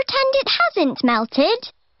 Can't we pretend it hasn't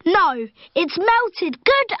melted? No, it's melted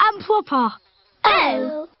good and proper.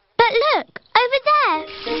 Oh. But look, over there,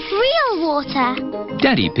 real water.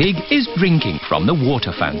 Daddy Pig is drinking from the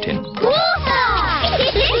water fountain. Water!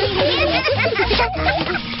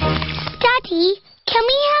 Daddy, can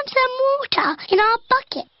we have some water in our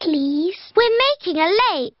bucket, please? We're making a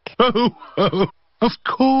lake. Oh, of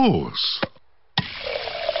course.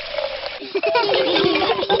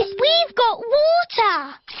 We've got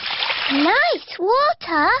water. Nice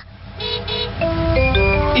water.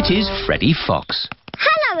 It is Freddy Fox.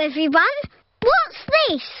 Hello, everyone. What's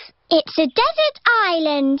this? It's a desert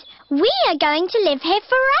island. We are going to live here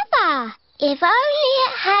forever. If only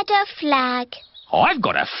it had a flag. I've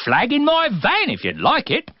got a flag in my van if you'd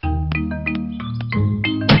like it.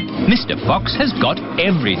 Mr. Fox has got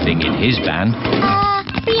everything in his van.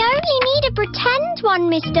 We only need a pretend one,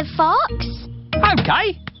 Mr. Fox.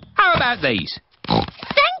 OK. How about these?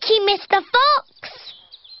 Thank you, Mr. Fox.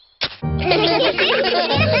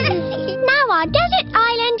 Now our desert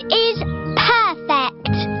island is perfect.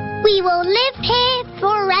 We will live here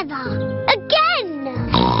forever. Again.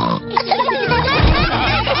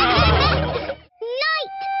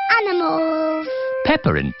 Night animals.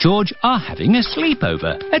 Peppa and George are having a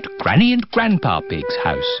sleepover at Granny and Grandpa Pig's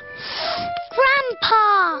house.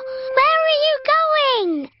 Grandpa, where are you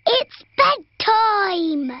going? It's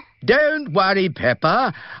bedtime. Don't worry,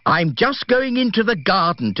 Peppa. I'm just going into the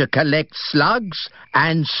garden to collect slugs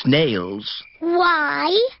and snails.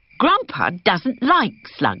 Why? Grandpa doesn't like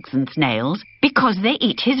slugs and snails because they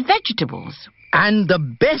eat his vegetables. And the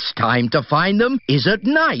best time to find them is at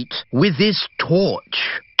night with this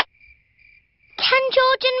torch. Can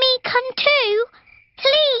George and me come too?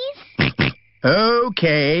 Please?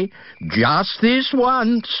 OK, just this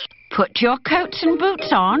once. Put your coats and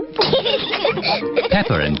boots on.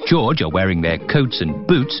 Peppa and George are wearing their coats and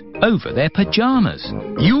boots over their pyjamas.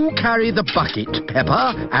 You carry the bucket,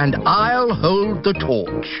 Peppa, and I'll hold the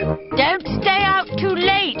torch. Don't stay out too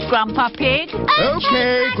late, Grandpa Pig.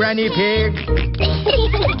 OK, Granny Pig.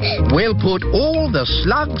 We'll put all the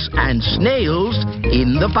slugs and snails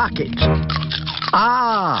in the bucket.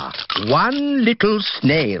 Ah, one little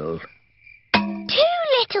snail. 2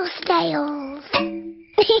 little snails.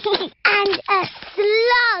 And a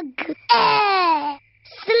slug.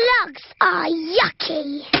 Slugs are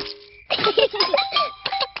yucky.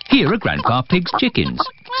 Here are Grandpa Pig's chickens.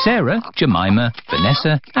 Sarah, Jemima,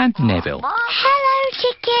 Vanessa and Neville. Hello,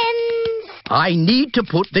 chickens. I need to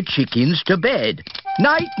put the chickens to bed.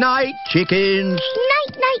 Night-night, chickens.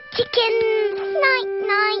 Night-night, chickens.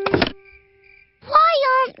 Night-night. Why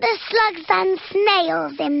aren't the slugs and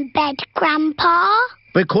snails in bed, Grandpa?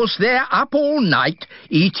 Because they're up all night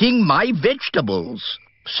eating my vegetables.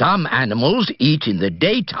 Some animals eat in the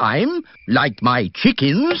daytime, like my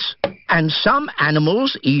chickens, and some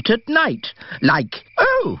animals eat at night, like,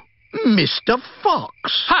 Mr.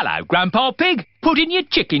 Fox. Hello, Grandpa Pig. Putting your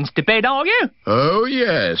chickens to bed, are you? Oh,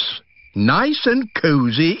 yes. Nice and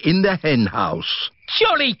cosy in the hen house.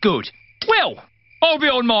 Jolly good. Well, I'll be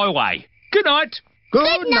on my way. Good night.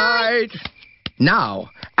 Good night. Now,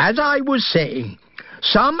 as I was saying,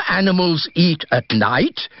 some animals eat at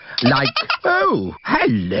night, like... Oh,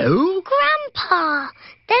 hello. Grandpa,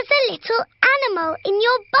 there's a little animal in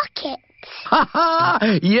your bucket. Ha ha!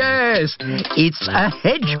 Yes, it's a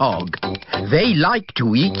hedgehog. They like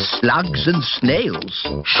to eat slugs and snails.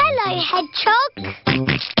 Hello, hedgehog.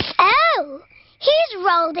 Oh, he's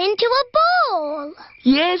rolled into a ball.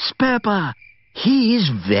 Yes, Peppa. He is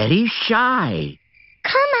very shy.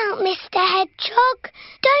 Come out, Mr. Hedgehog.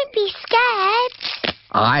 Don't be scared.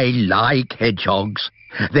 I like hedgehogs.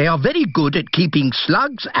 They are very good at keeping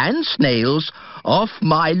slugs and snails off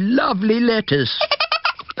my lovely lettuce.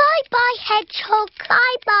 Bye-bye, hedgehog.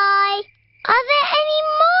 Bye-bye. Are there any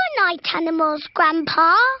more night animals,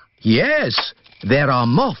 Grandpa? Yes, there are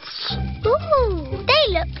moths. Ooh, they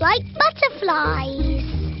look like butterflies.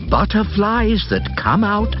 Butterflies that come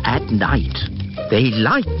out at night. They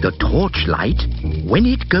like the torchlight. When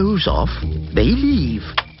it goes off, they leave.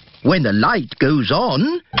 When the light goes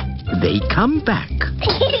on, they come back.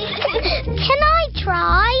 Can I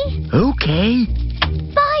try? OK.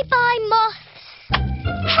 Bye-bye, moths.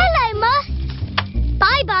 Hello, moths.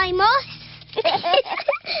 Bye-bye, moths.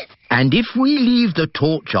 And if we leave the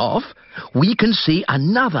torch off, we can see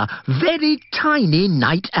another very tiny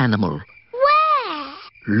night animal. Where?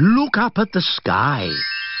 Look up at the sky.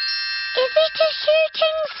 Is it a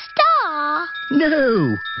shooting star?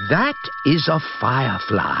 No, that is a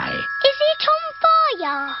firefly. Is it on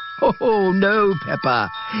fire? Oh, no, Peppa.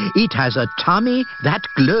 It has a tummy that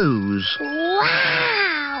glows.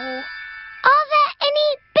 Wow! Are there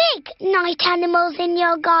any big night animals in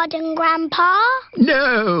your garden, Grandpa?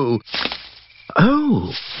 No.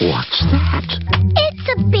 Oh, what's that? It's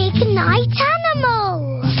a big night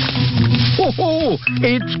animal. Oh,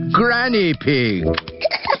 it's Granny Pig.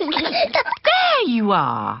 There you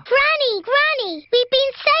are. Granny, we've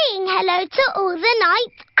been saying hello to all the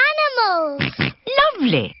night animals.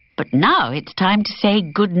 Lovely. But now it's time to say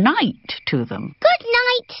good night to them. Good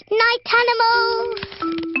night, night animals.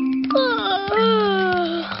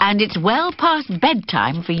 And it's well past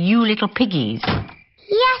bedtime for you little piggies.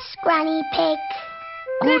 Yes, Granny Pig.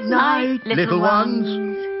 Good night, little ones.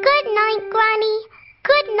 Good night, Granny.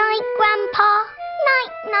 Good night, Grandpa.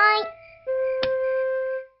 Night-night.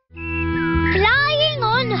 Flying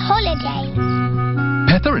on holiday.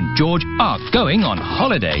 Peppa and George are going on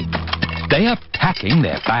holiday. They are packing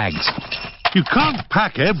their bags. You can't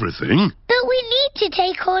pack everything. But we need to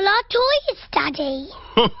take all our toys, Daddy.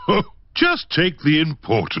 Just take the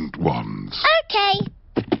important ones. Okay.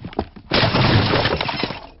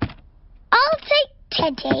 I'll take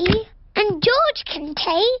Teddy, and George can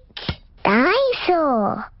take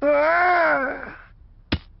Dinosaur.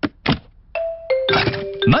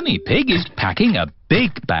 Mummy Pig is packing a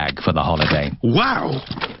big bag for the holiday. Wow,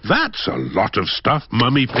 that's a lot of stuff,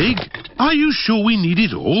 Mummy Pig. Are you sure we need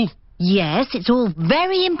it all? Yes, it's all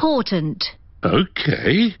very important.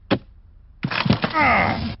 Okay.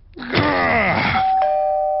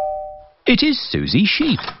 It is Susie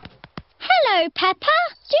Sheep. Hello, Peppa.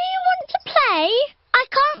 Do you want to play? I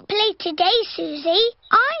can't play today, Susie.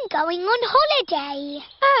 I'm going on holiday.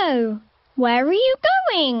 Oh, where are you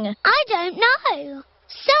going? I don't know.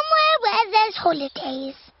 Somewhere where there's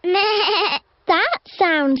holidays. That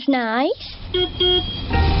sounds nice.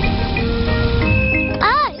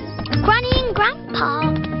 Oh, Granny and Grandpa,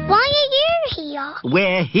 why are you here?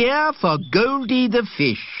 We're here for Goldie the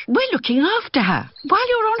fish. We're looking after her while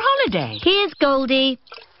you're on holiday. Here's Goldie.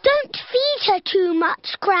 Don't feed her too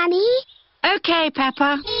much, Granny. OK,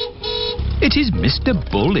 Peppa. It is Mr.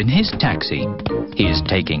 Bull in his taxi. He is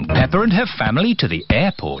taking Peppa and her family to the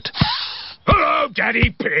airport. Hello, Daddy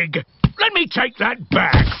Pig. Let me take that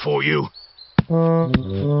bag for you. Whoa!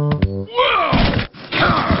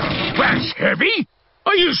 That's heavy.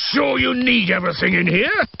 Are you sure you need everything in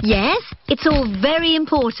here? Yes, it's all very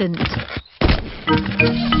important.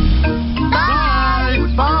 Bye!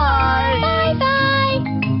 Bye! Bye-bye.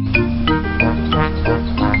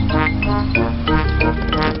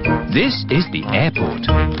 This is the airport.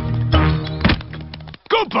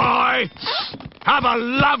 Goodbye. Have a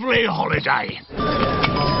lovely holiday.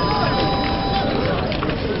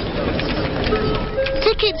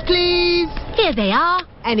 Tickets, please. Here they are.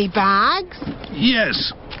 Any bags?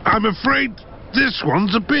 Yes, I'm afraid this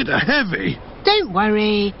one's a bit heavy. Don't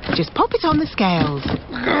worry. Just pop it on the scales.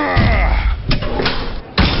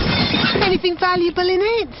 Anything valuable in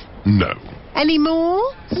it? No. Any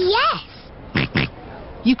more? Yes.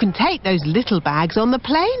 You can take those little bags on the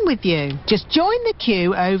plane with you. Just join the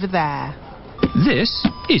queue over there. This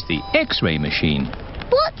is the X-ray machine.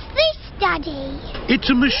 What's this, Daddy? It's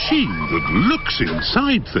a machine that looks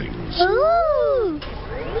inside things. Ooh.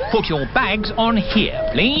 Put your bags on here,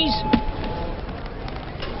 please.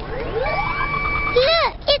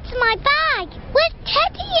 Look, it's my bag with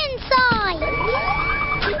Teddy inside.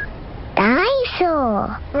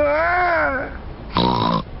 Dinosaur.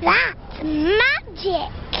 That's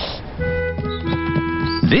magic.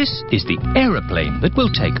 This is the aeroplane that will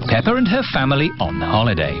take Peppa and her family on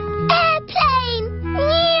holiday. Airplane.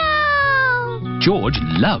 Meow. George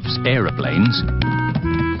loves aeroplanes.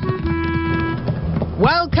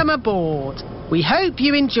 Welcome aboard. We hope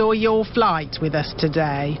you enjoy your flight with us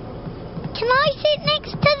today. Can I sit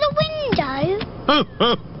next to the window?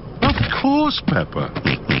 Of course, Peppa.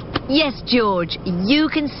 Yes, George, you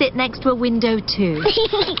can sit next to a window too.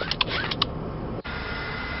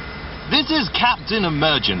 This is Captain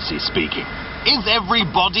Emergency speaking. Is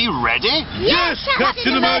everybody ready? Yes,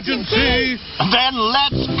 Captain Emergency! Then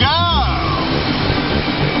let's go!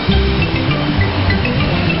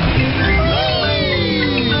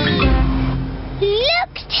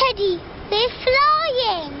 Look, Teddy, they're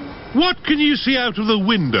flying. What can you see out of the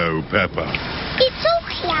window, Peppa? It's all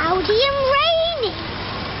cloudy and rainy.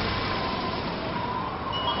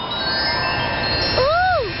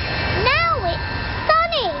 Ooh, now it's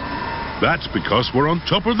sunny. That's because we're on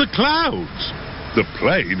top of the clouds. The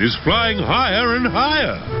plane is flying higher and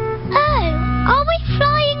higher. Oh, are we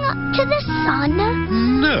flying up to the sun?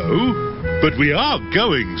 No, but we are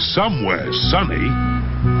going somewhere sunny.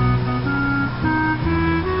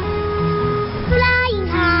 Flying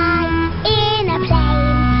high in a plane,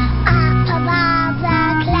 up above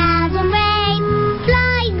the clouds and rain.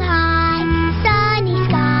 Flying high, sunny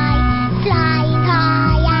sky, flying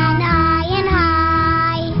high and high and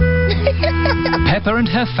high. Peppa and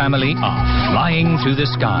her family are flying through the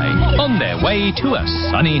sky on their way to a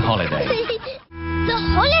sunny holiday. The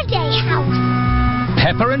holiday house.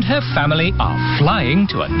 Peppa and her family are flying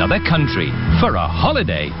to another country for a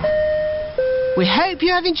holiday. We hope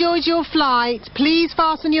you have enjoyed your flight. Please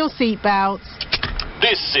fasten your seatbelts.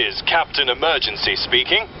 This is Captain Emergency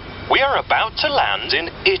speaking. We are about to land in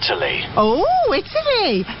Italy. Oh,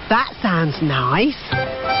 Italy! That sounds nice.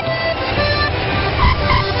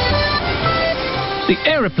 The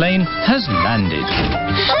aeroplane has landed.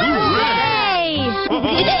 Hooray!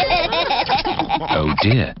 Oh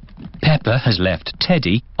dear. Peppa has left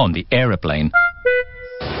Teddy on the aeroplane.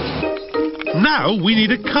 Now we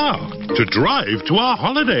need a car to drive to our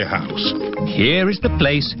holiday house. Here is the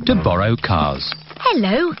place to borrow cars.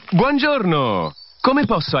 Hello. Buongiorno. Come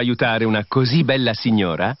posso aiutare una così bella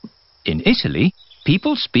signora? In Italy,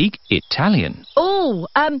 people speak Italian. Oh,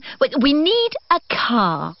 we need a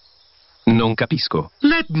car. Non capisco.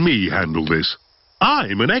 Let me handle this.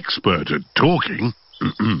 I'm an expert at talking.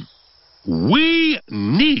 We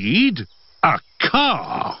need a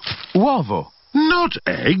car. Uovo. Not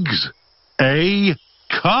eggs. A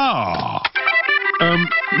car.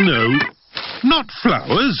 No. Not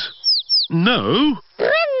flowers. No.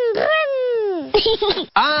 Brum, brum.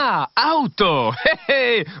 Ah, auto.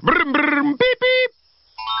 Hey, brum, brum, beep, beep.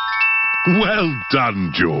 Well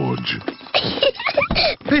done, George.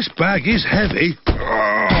 This bag is heavy.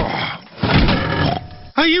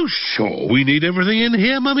 Are you sure we need everything in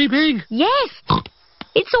here, Mummy Pig? Yes.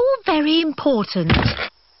 It's all very important.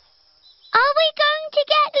 Are we going to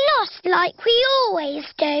get lost like we always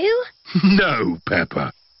do? No,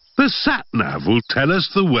 Peppa. The sat-nav will tell us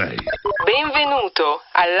the way. Benvenuto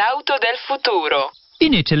all'auto del futuro.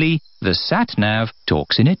 In Italy, the sat-nav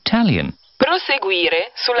talks in Italian.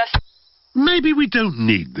 Proseguire sulla... Maybe we don't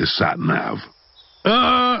need the sat-nav.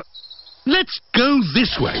 Let's go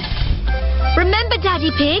this way. Remember,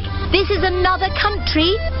 Daddy Pig, this is another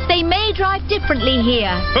country. They may drive differently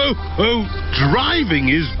here. Oh, driving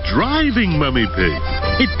is driving, Mummy Pig.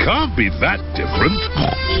 It can't be that different.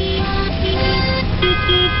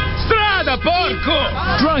 Strada, porco!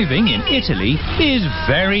 Driving in Italy is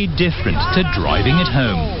very different to driving at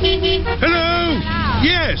home. Hello!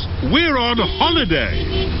 Yes, we're on holiday.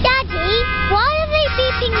 Daddy, why are they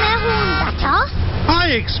beeping their horns at us?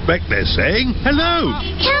 I expect they're saying hello.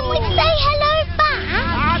 Can we say hello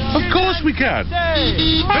back? Of course we can.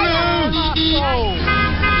 Hello!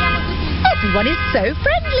 Everyone is so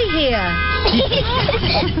friendly here.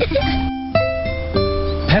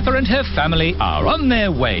 Peppa and her family are on their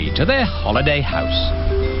way to their holiday house.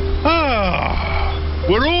 Ah,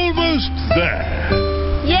 we're almost there.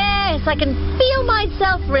 Yes, I can feel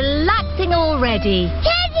myself relaxing already.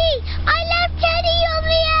 Teddy! I left Teddy on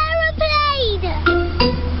the aeroplane!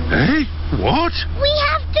 Eh? What? We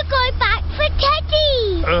have to go back for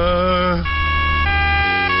Teddy!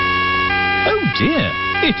 Oh dear,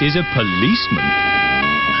 it is a policeman.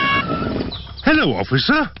 Hello,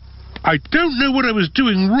 officer. I don't know what I was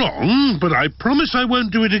doing wrong, but I promise I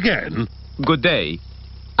won't do it again. Good day.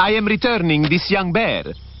 I am returning this young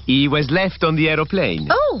bear. He was left on the aeroplane.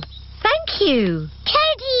 Oh, thank you.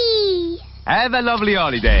 Teddy! Have a lovely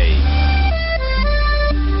holiday.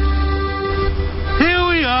 Here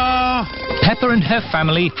we are. Peppa and her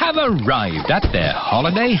family have arrived at their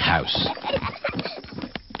holiday house.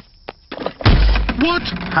 What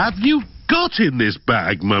have you got in this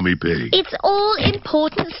bag, Mummy Pig? It's all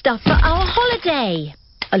important stuff for our holiday.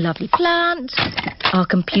 A lovely plant, our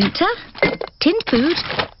computer, tinned food,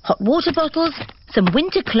 hot water bottles, some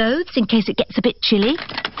winter clothes in case it gets a bit chilly,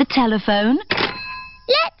 the telephone.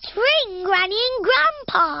 Let's ring Granny and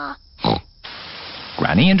Grandpa.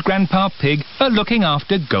 Granny and Grandpa Pig are looking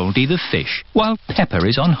after Goldie the fish while Peppa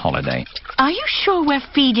is on holiday. Are you sure we're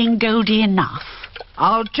feeding Goldie enough?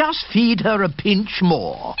 I'll just feed her a pinch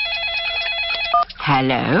more.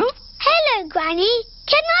 Hello? Hello, Granny.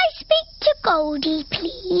 Can I speak to Goldie,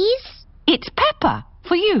 please? It's Peppa,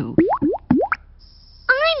 for you.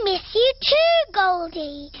 I miss you too,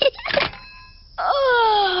 Goldie.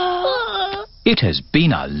 Oh. It has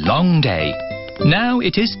been a long day. Now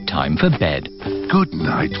it is time for bed. Good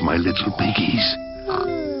night, my little piggies.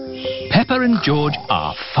 Peppa and George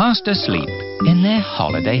are fast asleep in their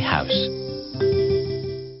holiday house.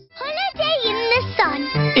 Holiday in the sun.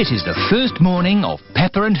 It is the first morning of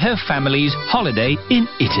Peppa and her family's holiday in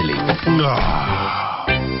Italy. Ah,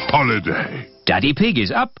 holiday. Daddy Pig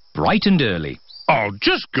is up bright and early. I'll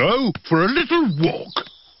just go for a little walk.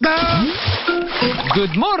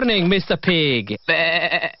 Good morning, Mr. Pig.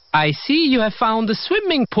 I see you have found a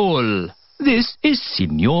swimming pool. This is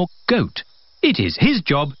Signor Goat. It is his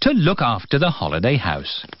job to look after the holiday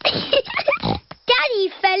house. Daddy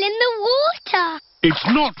fell in the water. It's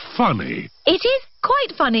not funny. It is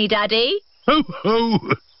quite funny, Daddy. Ho, ho.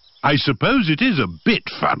 I suppose it is a bit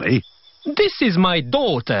funny. This is my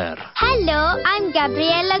daughter. Hello, I'm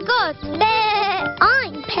Gabriella Goat.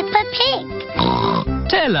 I'm Peppa Pig.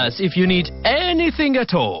 Tell us if you need anything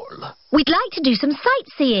at all. We'd like to do some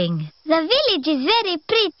sightseeing. The village is very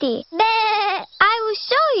pretty. I will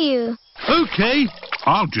show you. OK,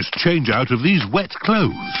 I'll just change out of these wet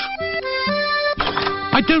clothes.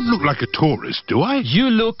 I don't look like a tourist, do I? You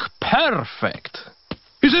look perfect.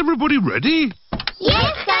 Is everybody ready?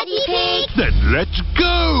 Yes, Daddy Pig. Then let's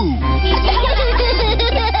go!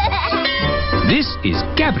 This is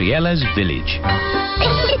Gabriella's village.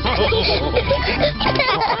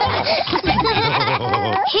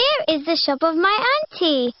 Here is the shop of my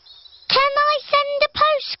auntie. Can I send a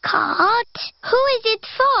postcard? Who is it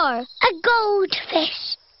for? A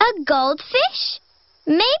goldfish. A goldfish?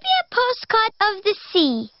 Maybe a postcard of the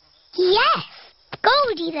sea. Yes.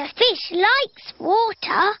 Goldie the fish likes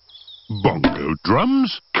water. Bongo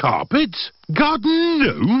drums, carpets, garden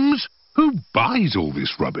gnomes. Who buys all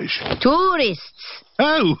this rubbish? Tourists.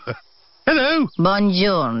 Oh, hello.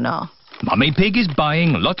 Buongiorno. Mummy Pig is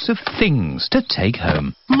buying lots of things to take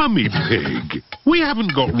home. Mummy Pig, we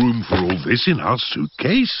haven't got room for all this in our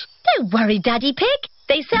suitcase. Don't worry, Daddy Pig.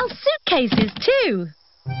 They sell suitcases too.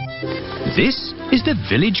 This is the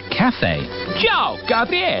village cafe. Ciao,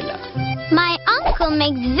 Gabriella. My uncle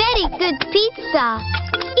makes very good pizza.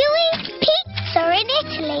 You eat pizza in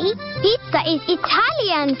Italy? Pizza is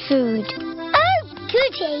Italian food. Oh,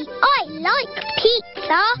 goody. I like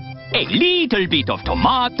pizza. A little bit of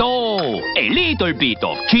tomato, a little bit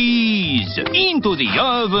of cheese, into the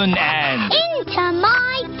oven and... Into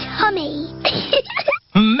my tummy.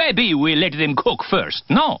 Maybe we let them cook first,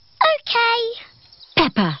 no? OK.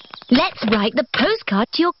 Peppa, let's write the postcard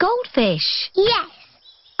to your goldfish. Yes.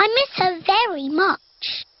 I miss her very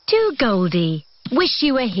much. To Goldie. Wish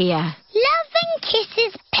you were here. Love and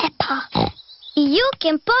kisses, Peppa. You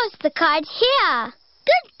can post the card here.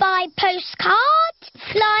 Goodbye, postcard.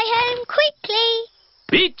 Fly home quickly.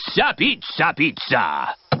 Pizza, pizza,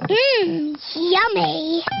 pizza.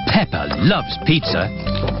 Yummy. Peppa loves pizza.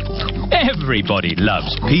 Everybody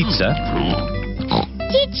loves pizza.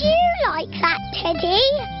 Did you like that, Teddy?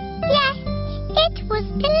 Yes, it was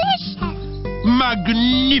delicious.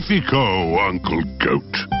 Magnifico, Uncle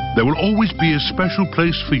Goat. There will always be a special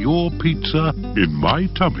place for your pizza in my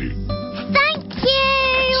tummy. Thank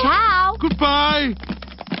you. Ciao. Goodbye.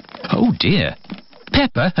 Oh dear.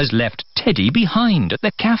 Peppa has left Teddy behind at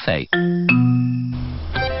the cafe.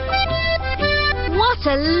 What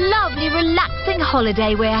a lovely, relaxing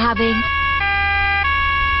holiday we're having.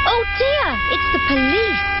 Oh dear, it's the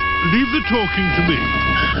police. Leave the talking to me.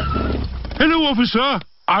 Hello, officer.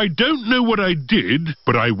 I don't know what I did,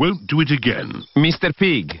 but I won't do it again. Mr.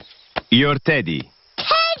 Pig, you're Teddy.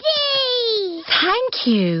 Teddy! Thank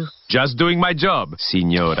you. Just doing my job,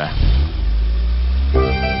 signora.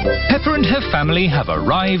 Peppa and her family have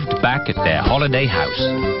arrived back at their holiday house.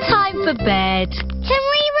 Time for bed. Can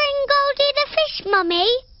we ring Goldie the fish, Mummy?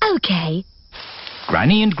 OK.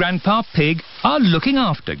 Granny and Grandpa Pig are looking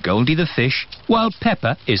after Goldie the fish while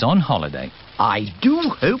Peppa is on holiday. I do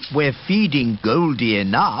hope we're feeding Goldie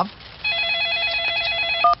enough.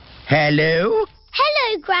 Hello?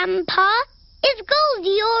 Hello, Grandpa. Is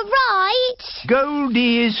Goldie all right?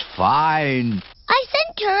 Goldie is fine. I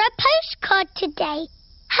sent her a postcard today.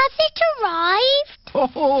 Has it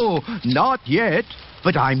arrived? Oh, not yet,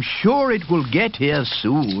 but I'm sure it will get here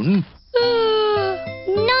soon.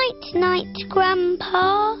 Night-night,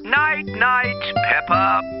 Grandpa. Night-night,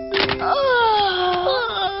 Peppa.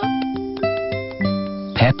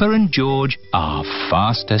 Peppa and George are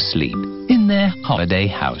fast asleep in their holiday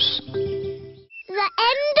house. The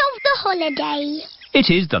end of the holiday. It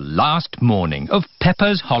is the last morning of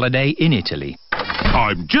Peppa's holiday in Italy.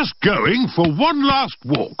 I'm just going for one last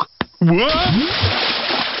walk. What?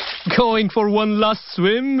 Going for one last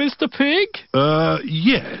swim, Mr. Pig?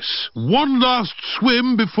 Yes. One last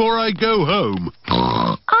swim before I go home.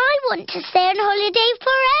 I want to stay on holiday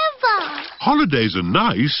forever. Holidays are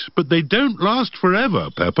nice, but they don't last forever,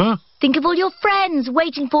 Peppa. Think of all your friends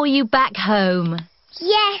waiting for you back home.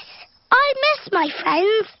 Yes, I miss my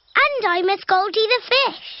friends, and I miss Goldie the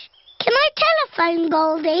fish. Can I telephone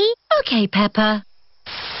Goldie? OK, Peppa.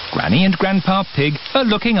 Granny and Grandpa Pig are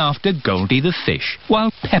looking after Goldie the fish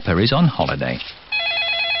while Peppa is on holiday.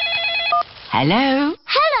 Hello?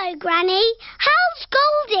 Hello, Granny. How's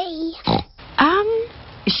Goldie?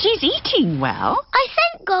 She's eating well. I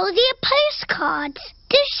sent Goldie a postcard.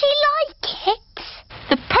 Does she like it?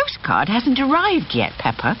 The postcard hasn't arrived yet,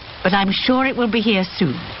 Peppa, but I'm sure it will be here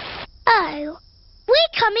soon. Oh,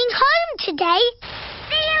 we're coming home today.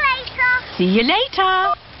 See you later. See you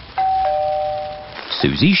later.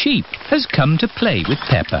 Susie Sheep has come to play with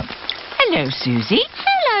Peppa. Hello, Susie.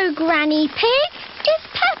 Hello, Granny Pig. Is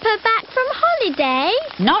Peppa back from holiday? holiday?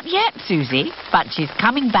 Not yet, Susie, but she's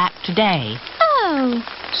coming back today. Oh.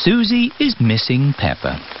 Susie is missing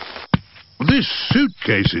Peppa. This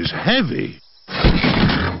suitcase is heavy.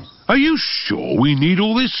 Are you sure we need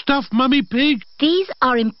all this stuff, Mummy Pig? These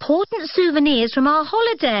are important souvenirs from our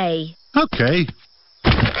holiday. OK.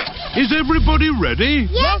 Is everybody ready?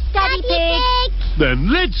 Yes, Daddy Pig. Then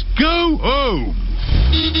let's go home.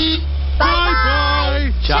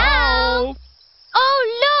 Bye-bye. Ciao.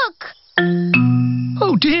 Oh, look.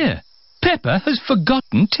 Oh dear, Peppa has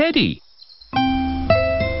forgotten Teddy.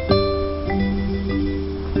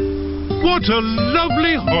 What a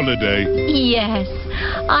lovely holiday. Yes,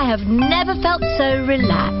 I have never felt so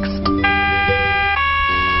relaxed.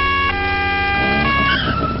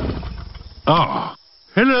 Ah,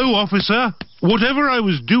 hello, officer. Whatever I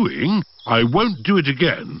was doing, I won't do it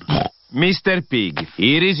again. Mr. Pig,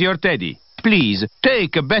 here is your Teddy. Please,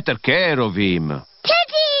 take better care of him.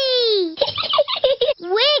 Teddy!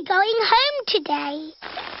 We're going home today.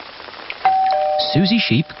 Susie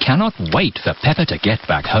Sheep cannot wait for Peppa to get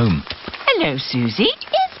back home. Hello, Susie.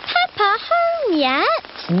 Is Peppa home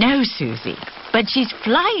yet? No, Susie, but she's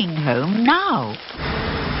flying home now.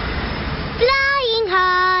 Flying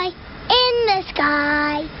high in the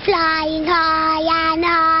sky, flying high and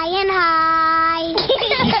high and high.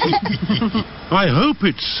 I hope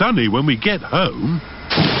it's sunny when we get home.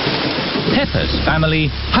 Peppa's family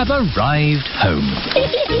have arrived home.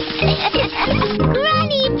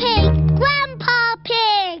 Granny Pig, Grandpa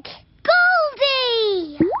Pig,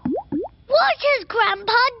 Goldie! What has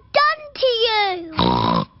Grandpa done to you?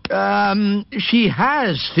 She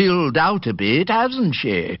has filled out a bit, hasn't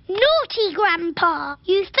she? Naughty Grandpa,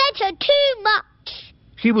 you fed her too much.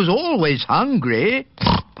 She was always hungry.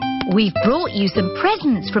 We've brought you some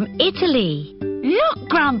presents from Italy. Look,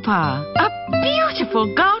 Grandpa, a beautiful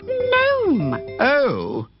garden gnome.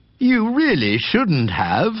 Oh, you really shouldn't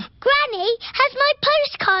have. Granny, has my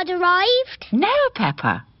postcard arrived? No,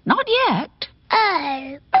 Peppa, not yet.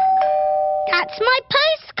 Oh, that's my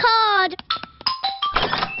postcard.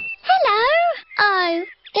 Hello. Oh,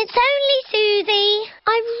 it's only Susie.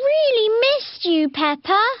 I've really missed you,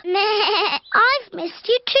 Peppa. I've missed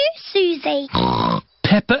you too, Susie.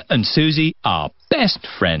 Peppa and Susie are best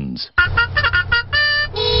friends.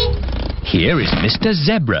 Here is Mr.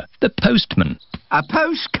 Zebra, the postman. A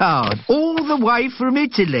postcard all the way from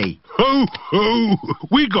Italy. Ho, ho!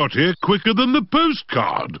 We got here quicker than the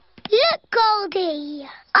postcard. Look, Goldie.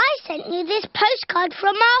 I sent you this postcard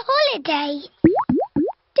from our holiday.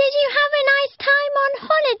 Did you have a nice time on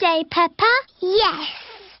holiday, Peppa? Yes.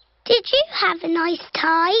 Did you have a nice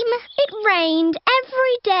time? It rained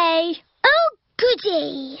every day. Oh,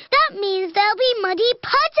 goody. That means there'll be muddy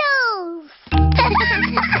puddles.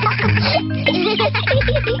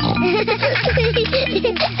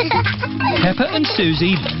 Peppa and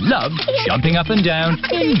Susie loved jumping up and down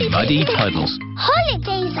in muddy puddles.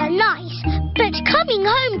 Holidays are nice, but coming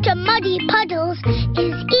home to muddy puddles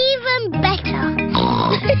is even better.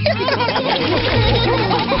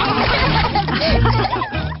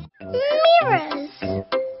 Mirrors.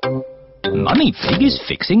 Mummy Pig is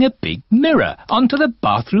fixing a big mirror onto the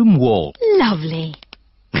bathroom wall. Lovely.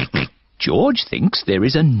 George thinks there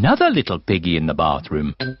is another little piggy in the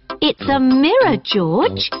bathroom. It's a mirror,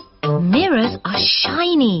 George. Mirrors are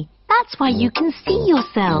shiny. That's why you can see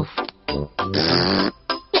yourself.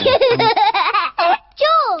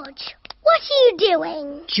 George, what are you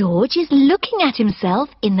doing? George is looking at himself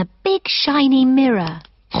in the big shiny mirror.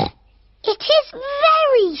 It is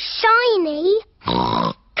very shiny.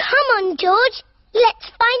 Come on, George. Let's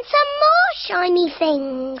find some more shiny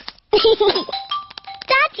things.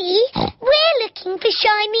 Daddy, we're looking for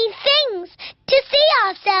shiny things to see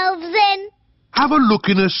ourselves in. Have a look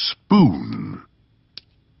in a spoon.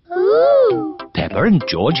 Ooh. Peppa and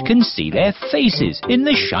George can see their faces in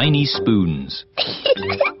the shiny spoons.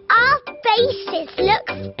 Our faces look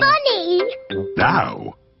funny.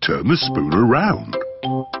 Now, turn the spoon around.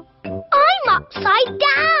 I'm upside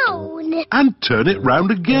down. And turn it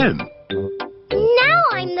round again. Now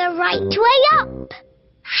I'm the right way up.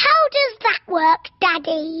 How does that work,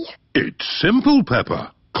 Daddy? It's simple,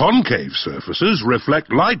 Peppa. Concave surfaces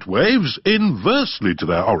reflect light waves inversely to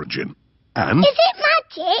their origin. And... Is it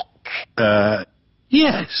magic?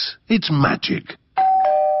 Yes, it's magic.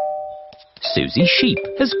 Susie Sheep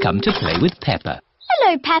has come to play with Peppa.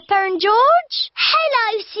 Hello, Peppa and George.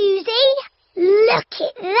 Hello, Susie. Look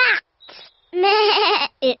at that.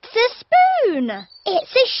 It's a spoon.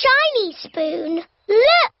 It's a shiny spoon.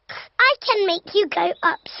 Look, I can make you go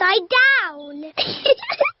upside down.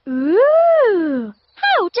 Ooh,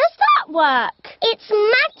 how does that work? It's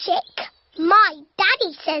magic. My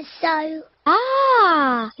daddy says so.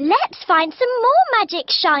 Ah, let's find some more magic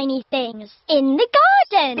shiny things in the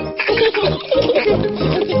garden.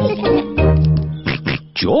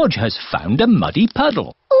 George has found a muddy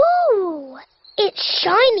puddle. Ooh, it's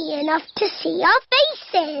shiny enough to see our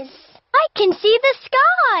faces. I can see the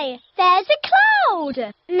sky. There's a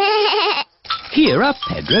cloud. Here are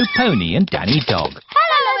Pedro Pony and Danny Dog.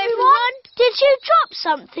 Hello, everyone. Did you drop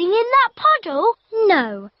something in that puddle?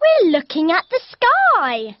 No, we're looking at the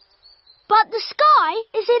sky. But the sky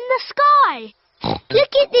is in the sky.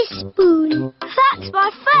 Look at this spoon. That's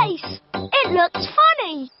my face. It looks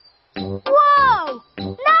funny. Whoa!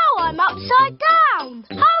 Now I'm upside down.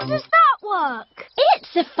 How does that work?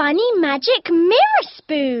 It's a funny magic mirror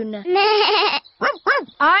spoon.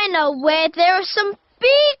 I know where there are some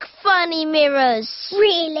big funny mirrors.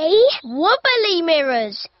 Really? Wobbly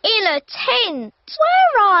mirrors in a tent.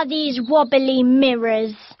 Where are these wobbly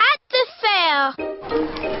mirrors? At the fair.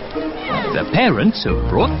 The parents have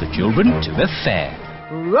brought the children to a fair.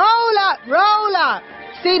 Roll up, roll up.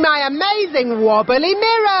 See my amazing wobbly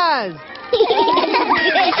mirrors.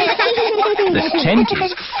 The tent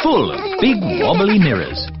is full of big wobbly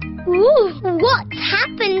mirrors. Ooh, what's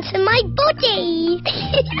happened to my body?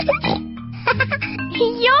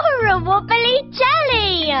 You're a wobbly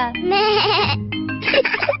jelly.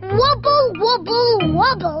 Wobble, wobble,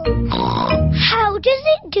 wobble. How does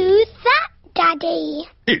it do that, Daddy?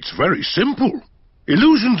 It's very simple.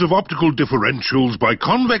 Illusions of optical differentials by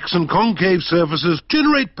convex and concave surfaces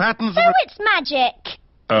generate patterns So it's magic.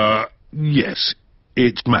 Yes,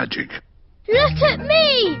 it's magic. Look at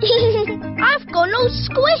me. I've gone all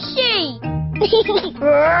squishy.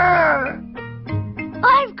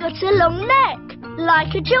 I've got a long neck,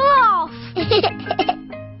 like a giraffe.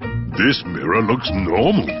 This mirror looks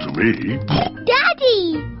normal to me.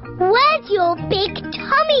 Daddy, where's your big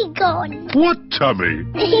tummy gone? What tummy?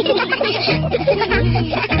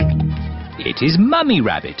 It is Mummy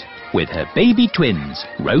Rabbit with her baby twins,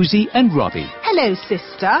 Rosie and Robbie. Hello,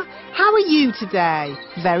 sister. How are you today?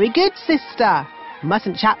 Very good, sister.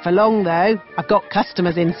 Mustn't chat for long, though. I've got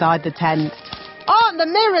customers inside the tent. Aren't the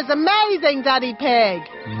mirrors amazing, Daddy Pig?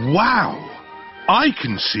 Wow! I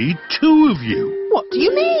can see two of you. What do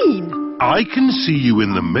you mean? I can see you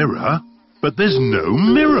in the mirror, but there's no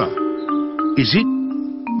mirror. Is it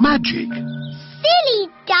magic? Silly,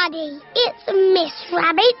 Daddy. It's Miss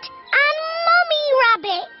Rabbit and Mummy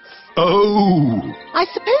Rabbit. Oh! I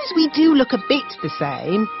suppose we do look a bit the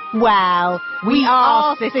same. Well, we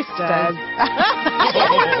are sisters.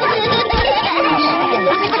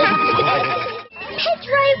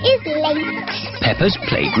 Pedro is late. Peppa's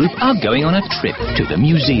playgroup are going on a trip to the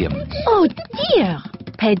museum. Oh dear,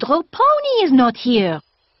 Pedro Pony is not here.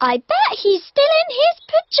 I bet he's still in his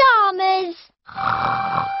pyjamas.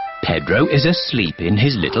 Pedro is asleep in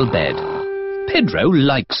his little bed. Pedro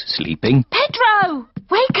likes sleeping. Pedro,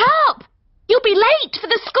 wake up! You'll be late for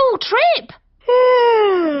the school trip.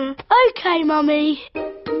 Okay, Mummy.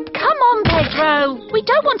 Come on, Pedro. We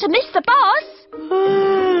don't want to miss the bus.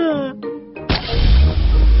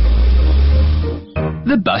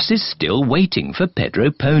 The bus is still waiting for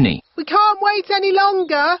Pedro Pony. We can't wait any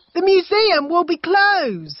longer. The museum will be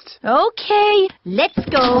closed. Okay, let's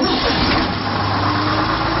go.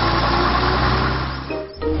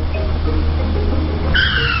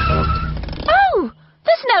 Oh,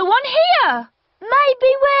 there's no one here.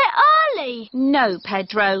 Maybe we're early. No,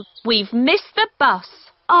 Pedro, we've missed the bus.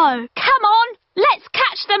 Oh. Come on, let's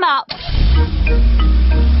catch them up.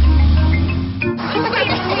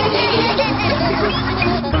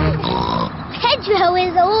 Pedro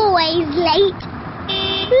is always late.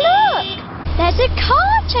 Look, there's a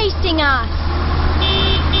car chasing us.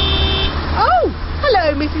 Oh,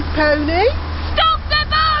 hello, Mrs. Pony. Stop the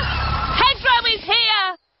bus! Pedro is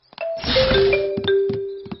here.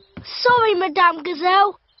 Sorry, Madame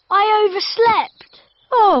Gazelle. I overslept.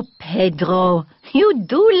 Oh, Pedro, you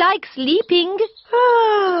do like sleeping.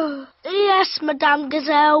 Yes, Madame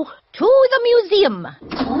Gazelle. To the museum.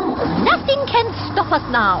 Nothing can stop us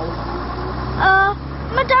now.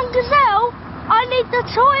 Madame Gazelle, I need the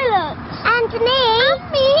toilet. And me. And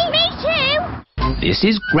me. Me too. This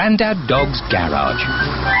is Grandad Dog's garage.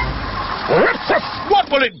 What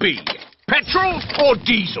will it be? Petrol or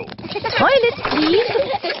diesel? Toilet, please.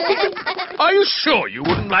 Are you sure you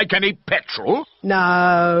wouldn't like any petrol?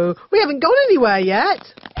 No, we haven't gone anywhere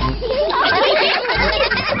yet.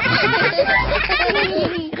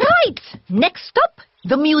 Right, next stop,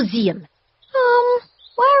 the museum.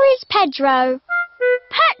 Where is Pedro?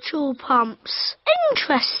 Petrol pumps.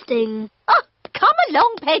 Interesting. Oh, come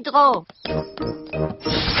along, Pedro.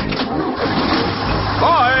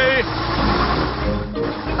 Bye.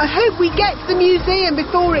 I hope we get to the museum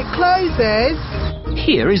before it closes.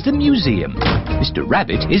 Here is the museum. Mr.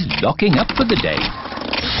 Rabbit is locking up for the day.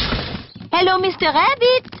 Hello, Mr.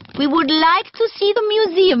 Rabbit. We would like to see the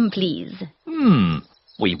museum, please.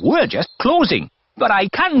 We were just closing, but I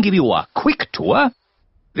can give you a quick tour.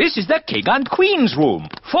 This is the King and Queen's room,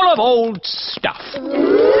 full of old stuff.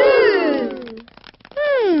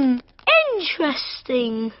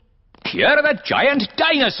 Interesting. Here are the giant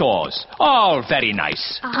dinosaurs. All very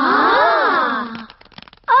nice.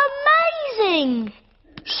 Amazing.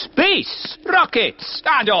 Space, rockets,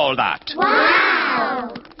 and all that.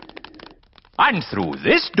 Wow. And through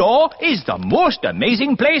this door is the most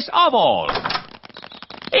amazing place of all.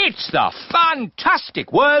 It's the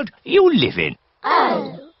fantastic world you live in.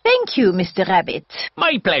 Thank you, Mr. Rabbit.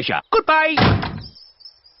 My pleasure. Goodbye.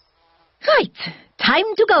 Right,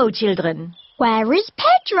 time to go, children. Where is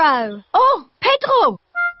Pedro? Oh, Pedro!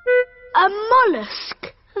 A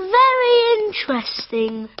mollusk. Very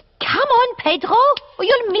interesting. Come on, Pedro, or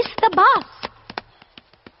you'll miss the bus.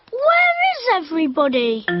 Where is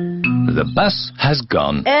everybody? The bus has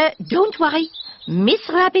gone. Don't worry. Miss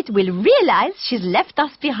Rabbit will realize she's left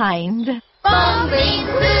us behind. Bong, bing,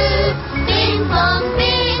 boo. Bing, bong,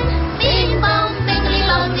 bing. Bing, bong, bingly,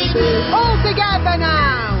 bongly, boo. All together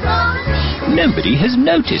now. Nobody has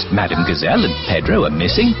noticed Madame Gazelle and Pedro are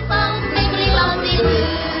missing.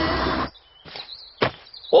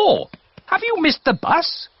 Oh, have you missed the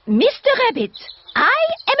bus? Mr. Rabbit, I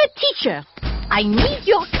am a teacher. I need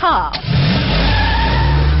your car.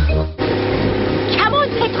 Come on,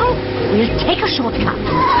 Pedro. We'll take a shortcut.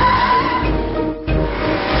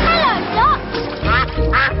 Hello, Dot.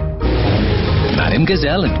 Madame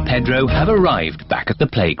Gazelle and Pedro have arrived back at the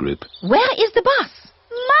playgroup. Where is the bus?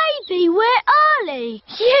 Maybe we're early.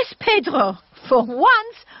 Yes, Pedro. For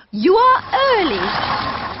once, you are early.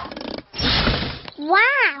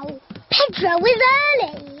 Wow. Pedro is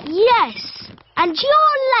early. Yes. And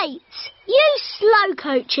you're late. You slow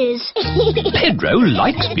coaches. Pedro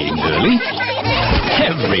likes being early.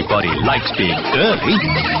 Everybody likes being early.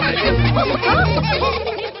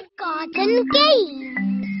 Garden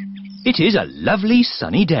game. It is a lovely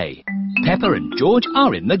sunny day. Peppa and George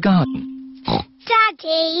are in the garden.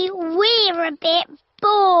 Daddy, we're a bit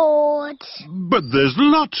bored. But there's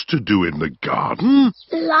lots to do in the garden.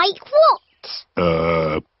 Like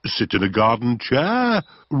what? Sit in a garden chair,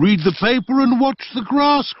 read the paper and watch the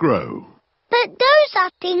grass grow. But those are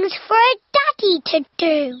things for a daddy to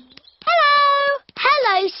do. Hello.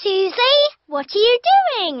 Hello, Susie. What are you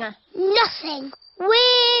doing? Nothing.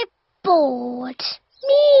 We're bored.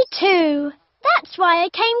 Me too. That's why I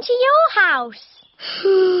came to your house.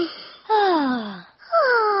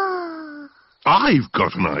 I've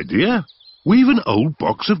got an idea. We've an old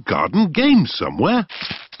box of garden games somewhere.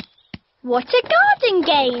 What are garden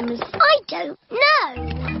games? I don't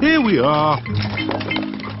know. Here we are.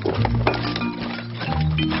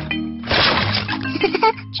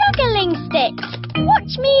 Juggling sticks.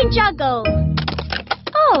 Watch me juggle.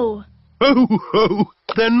 Oh. Ho, ho.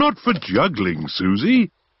 They're not for juggling,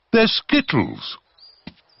 Susie. They're skittles.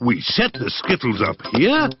 We set the skittles up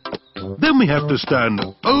here, then we have to stand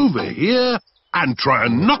over here and try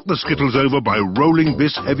and knock the skittles over by rolling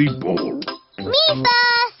this heavy ball. Me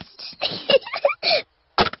first!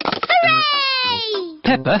 Hooray!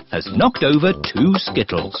 Peppa has knocked over 2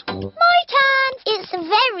 skittles. My turn. It's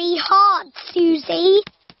very hard, Susie.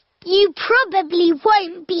 You probably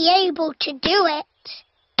won't be able to do it.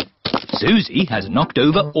 Susie has knocked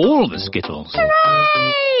over all the skittles.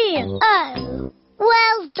 Hooray! Oh.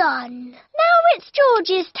 Well done. Now it's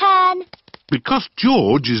George's turn. Because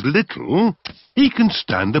George is little, he can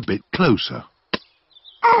stand a bit closer.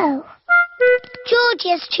 Oh. George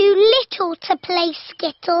is too little to play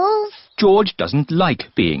skittles. George doesn't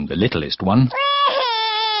like being the littlest one.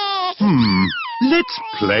 Let's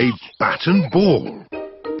play bat and ball.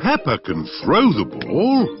 Peppa can throw the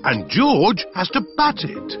ball and George has to bat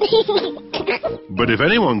it. But if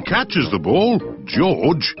anyone catches the ball,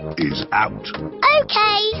 George is out. OK.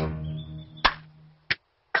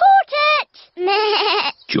 Caught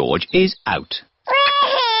it! George is out.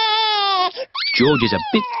 George is a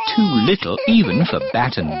bit too little even for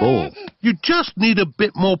bat and ball. You just need a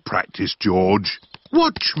bit more practice, George.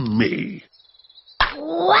 Watch me.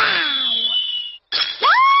 Wow!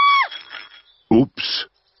 Oops.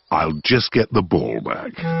 I'll just get the ball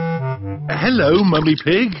back. Hello, Mummy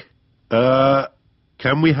Pig.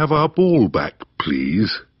 Can we have our ball back,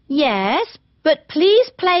 please? Yes, but please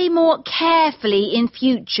play more carefully in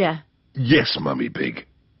future. Yes, Mummy Pig.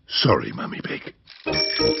 Sorry, Mummy Pig.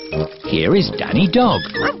 Here is Danny Dog.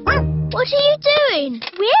 What are you doing?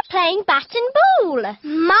 We're playing bat and ball.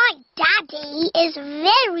 Mummy Daddy is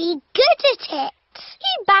very good at it.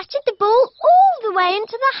 He batted the ball all the way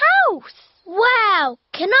into the house. Wow,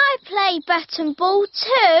 can I play bat and ball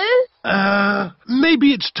too?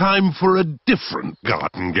 Maybe it's time for a different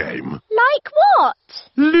garden game. Like what?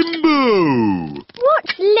 Limbo!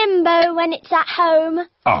 What's limbo when it's at home?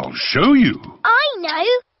 I'll show you. I know.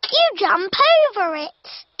 You jump over it.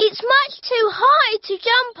 It's much too high to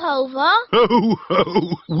jump over. Ho,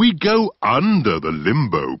 ho! We go under the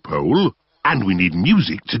limbo pole, and we need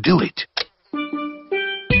music to do it.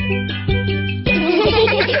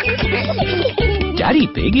 Daddy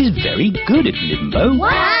Pig is very good at limbo.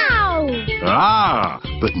 Wow! Ah,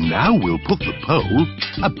 but now we'll put the pole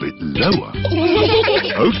a bit lower.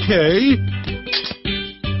 Okay.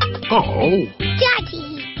 Oh.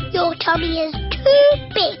 Daddy, your tummy is too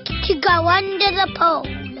big to go under the pole.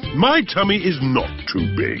 My tummy is not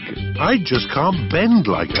too big. I just can't bend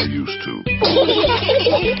like I used to.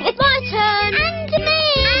 My turn. And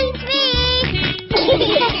me.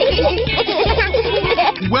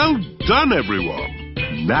 Well done, everyone.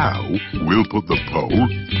 Now we'll put the pole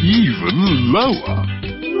even lower.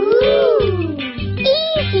 Ooh,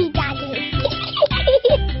 easy, Daddy.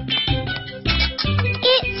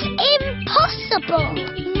 It's impossible.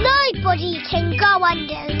 Nobody can go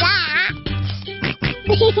under that.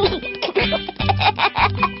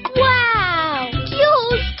 Wow,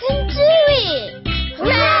 George can do it.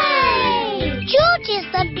 Hooray! George is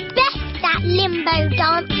the best at limbo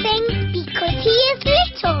dancing because he is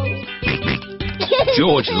little.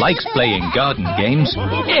 George likes playing garden games.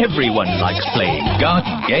 Everyone likes playing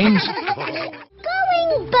garden games.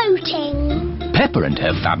 Going boating. Peppa and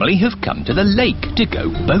her family have come to the lake to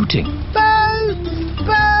go boating. Boats!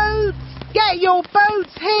 Boats! Get your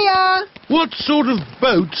boats here! What sort of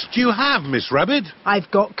boats do you have, Miss Rabbit? I've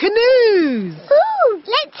got canoes. Ooh,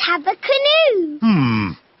 let's have a canoe.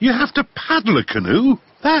 You have to paddle a canoe?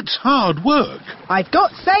 That's hard work. I've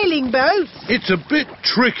got sailing boats. It's a bit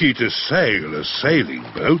tricky to sail a sailing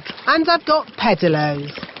boat. And I've got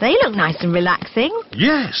pedalos. They look nice and relaxing.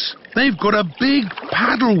 Yes, they've got a big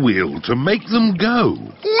paddle wheel to make them go.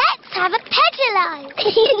 Let's have a pedalo.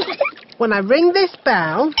 When I ring this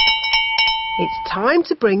bell, it's time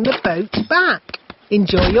to bring the boat back.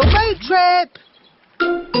 Enjoy your boat trip.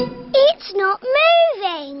 It's not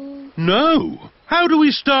moving. No. How do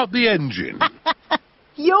we start the engine?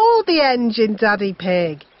 You're the engine, Daddy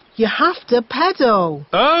Pig. You have to pedal.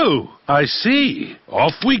 Oh, I see.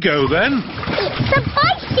 Off we go then. It's a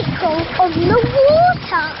bicycle on the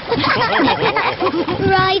water.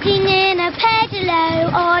 Riding in a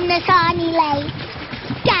pedalo on a sunny lake.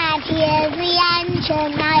 Daddy is the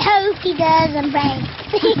engine. I hope he doesn't break.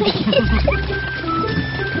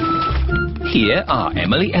 Here are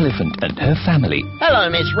Emily Elephant and her family. Hello,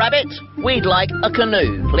 Miss Rabbit. We'd like a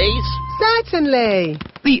canoe, please. Certainly.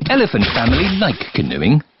 The elephant family like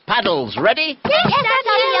canoeing. Paddles ready? Yes,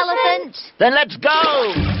 Daddy Elephant. Then let's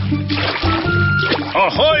go.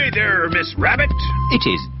 Ahoy there, Miss Rabbit. It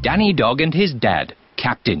is Danny Dog and his dad,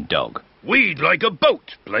 Captain Dog. We'd like a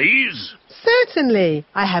boat, please. Certainly.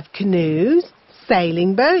 I have canoes,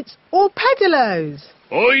 sailing boats, or pedalos.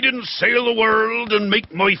 I didn't sail the world and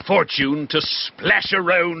make my fortune to splash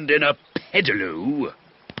around in a pedalo.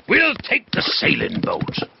 We'll take the sailing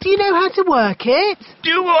boat. Do you know how to work it?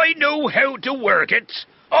 Do I know how to work it?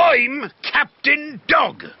 I'm Captain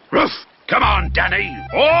Dog. Ruff! Come on, Danny.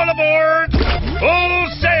 All aboard! Full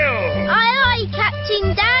sail! Aye, aye,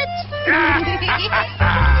 Captain Dad.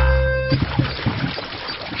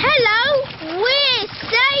 Hello, we're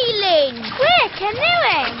sailing. We're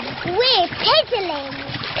canoeing. We're pedaling.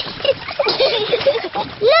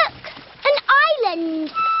 Look, an island.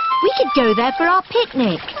 We could go there for our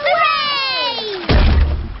picnic. Hooray!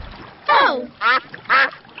 Oh.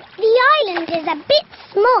 The island is a bit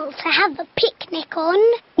small to have a picnic on.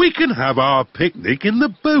 We can have our picnic in the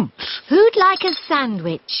boats. Who'd like a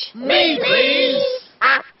sandwich? Me, please.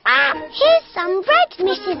 Here's some bread,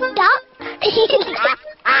 Mrs. Duck.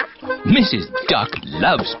 Mrs. Duck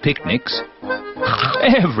loves picnics.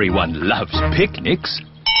 Everyone loves picnics.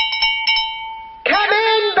 Come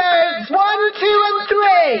in, birds. 1, 2 and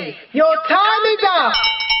 3. Your time is up.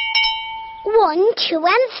 1, 2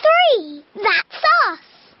 and 3. That's us.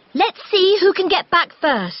 Let's see who can get back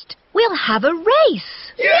first. We'll have a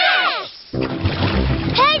race. Yes!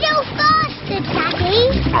 Pedal faster, Daddy.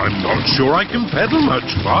 I'm not sure I can pedal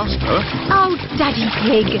much faster. Oh, Daddy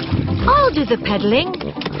Pig. I'll do the pedalling.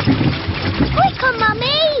 Quicker,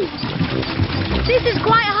 Mummy. This is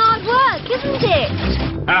quite hard work, isn't it?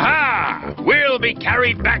 Aha! We'll be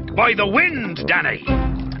carried back by the wind, Danny.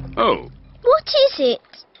 Oh. What is it?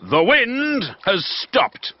 The wind has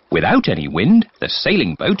stopped. Without any wind, the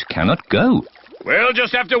sailing boat cannot go. We'll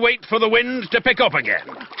just have to wait for the wind to pick up again.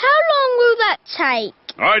 How long will that take?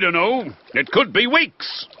 I don't know. It could be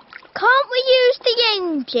weeks. Can't we use the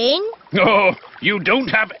engine? Oh, you don't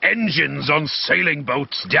have engines on sailing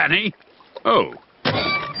boats, Danny. Oh.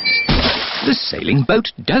 The sailing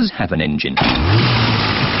boat does have an engine.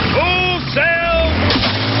 Full sail!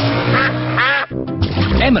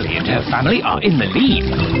 Emily and her family are in the lead.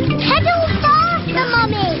 Pedal faster,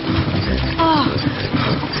 Mummy. Oh.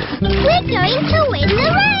 We're going to win the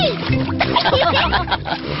race.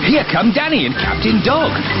 Here come Danny and Captain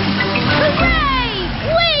Dog. Hooray!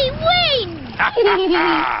 We win!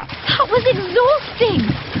 That was exhausting.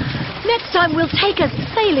 Next time we'll take a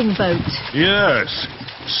sailing boat. Yes,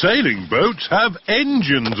 sailing boats have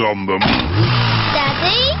engines on them.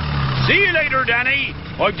 Daddy? See you later, Danny.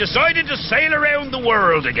 I've decided to sail around the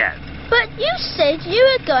world again. But you said you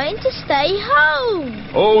were going to stay home.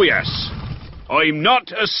 Oh, yes. I'm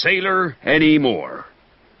not a sailor anymore.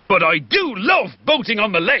 But I do love boating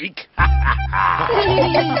on the lake.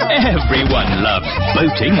 Everyone loves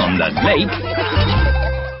boating on the lake.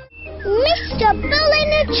 Mr. Bull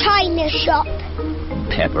in a china shop.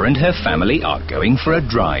 Peppa and her family are going for a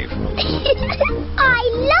drive. I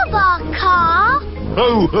love our car.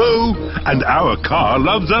 Ho, ho! And our car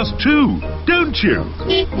loves us too, don't you?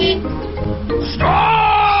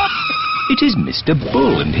 Stop! It is Mr.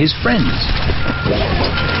 Bull and his friends.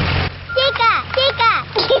 Digger, digger.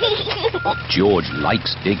 George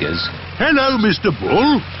likes diggers. Hello, Mr.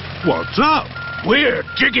 Bull. What's up? We're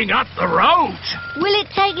digging up the road. Will it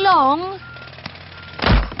take long?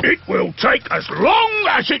 It will take as long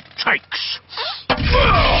as it takes.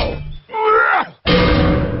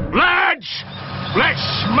 Lads, let's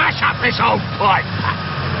smash up this old pipe.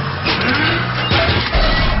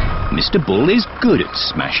 Mr. Bull is good at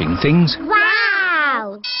smashing things.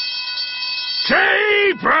 Wow.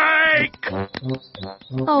 Tea break!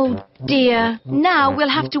 Oh dear, now we'll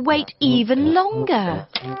have to wait even longer.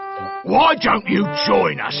 Why don't you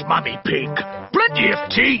join us, Mummy Pig? Plenty of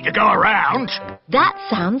tea to go around. That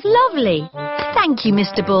sounds lovely. Thank you,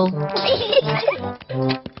 Mr. Bull.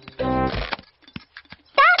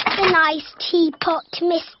 That's a nice teapot,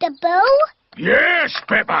 Mr. Bull. Yes,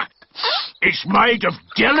 Peppa. It's made of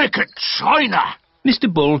delicate china.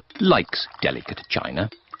 Mr. Bull likes delicate china.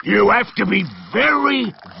 You have to be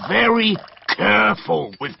very, very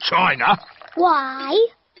careful with china. Why?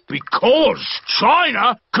 Because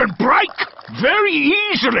china can break very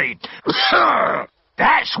easily.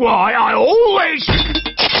 That's why I always...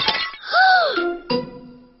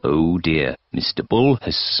 Oh dear, Mr. Bull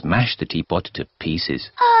has smashed the teapot to pieces.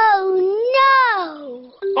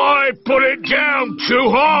 Oh no! I put it down too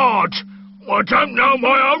hard. I don't know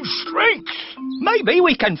my own strength. Maybe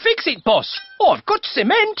we can fix it, boss. I've got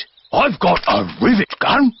cement. I've got a rivet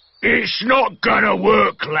gun. It's not gonna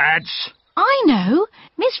work, lads. I know.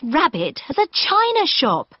 Miss Rabbit has a china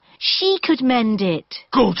shop. She could mend it.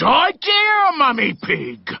 Good idea, Mummy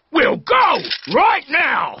Pig. We'll go right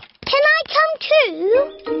now. Can I come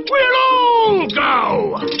too? We'll all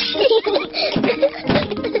go.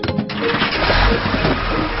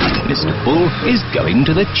 Mr. Bull is going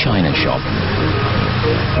to the china shop.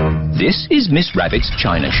 This is Miss Rabbit's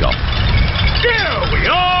china shop. Here we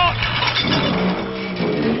are.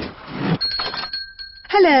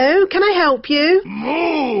 Hello, can I help you?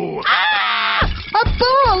 Moo! Ah! A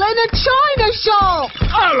bull in a china shop!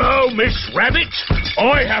 Hello, Miss Rabbit.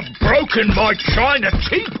 I have broken my china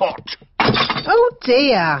teapot. Oh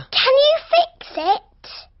dear. Can you fix it?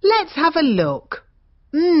 Let's have a look.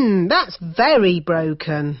 That's very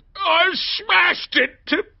broken. I've smashed it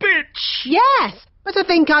to bits. Yes, but I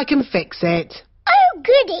think I can fix it. Oh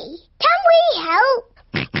goody. Can we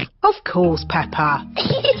help? Of course, Peppa.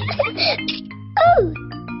 Oh,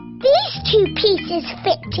 these two pieces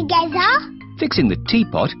fit together. Fixing the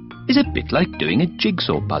teapot is a bit like doing a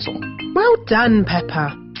jigsaw puzzle. Well done,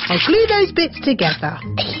 Peppa. I'll glue those bits together.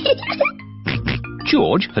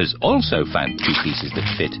 George has also found two pieces that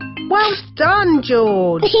fit. Well done,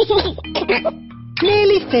 George.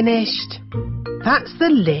 Nearly finished. That's the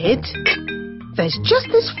lid. There's just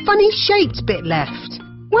this funny shaped bit left.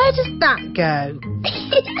 Where does that go?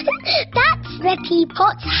 That's the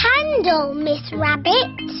teapot's handle, Miss Rabbit.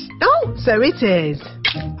 Oh, so it is.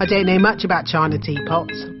 I don't know much about china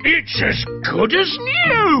teapots. It's as good as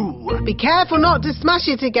new. Be careful not to smash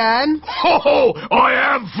it again. Oh, I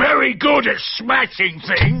am very good at smashing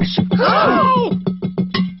things. Oh!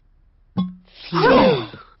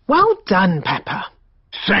 Well done, Peppa.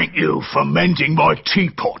 Thank you for mending my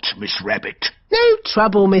teapot, Miss Rabbit. No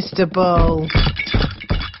trouble, Mr. Bull.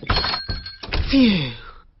 Phew.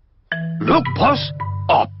 Look, boss,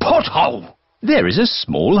 a pothole. There is a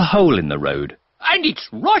small hole in the road. And it's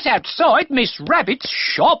right outside Miss Rabbit's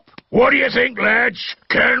shop. What do you think, lads?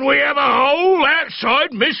 Can we have a hole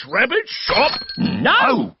outside Miss Rabbit's shop?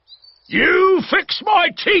 No! You fix my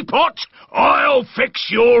teapot, I'll fix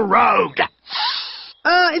your road.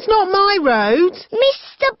 It's not my road.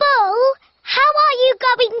 Mr. Bull, how are you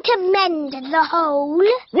going to mend the hole?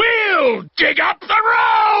 We'll dig up the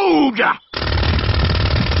road!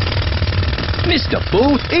 Mr.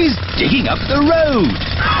 Bull is digging up the road.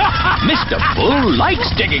 Mr. Bull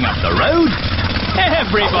likes digging up the road.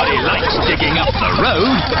 Everybody likes digging up the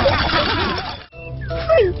road.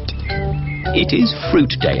 Fruit. It is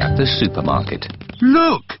fruit day at the supermarket.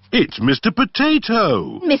 Look, it's Mr.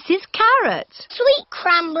 Potato. Mrs. Carrot. Sweet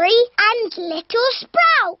cranberry and little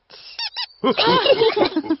sprouts.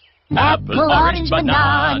 Apple, orange,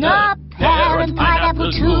 banana, pear and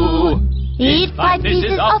pineapple too. Eat 5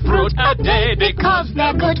 pieces of fruit a day because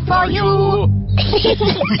they're good for you.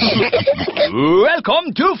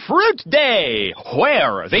 Welcome to Fruit Day,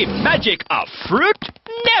 where the magic of fruit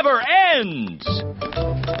never ends.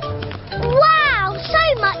 Wow,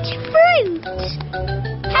 so much fruit.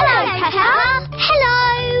 Hello, Peppa.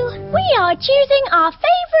 Hello. We are choosing our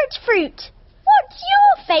favourite fruit. What's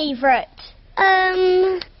your favourite?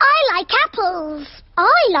 I like apples.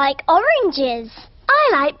 I like oranges. I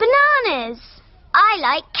like bananas. I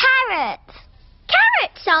like carrots.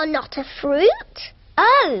 Carrots are not a fruit.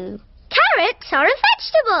 Oh, carrots are a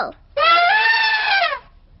vegetable.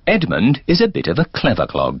 Edmund is a bit of a clever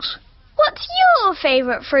clogs. What's your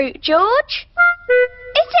favourite fruit, George?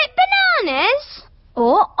 Is it bananas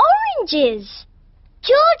or oranges?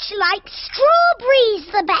 George likes strawberries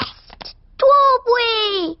the best.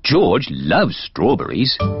 Strawberry. George loves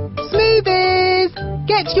strawberries. Smoothies!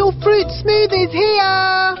 Get your fruit smoothies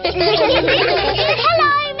here!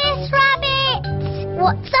 Hello, Miss Rabbit.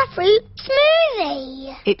 What's a fruit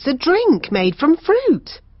smoothie? It's a drink made from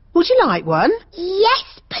fruit. Would you like one?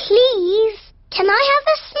 Yes, please. Can I have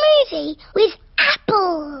a smoothie with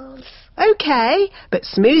apples? OK, but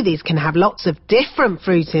smoothies can have lots of different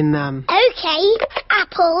fruit in them. OK,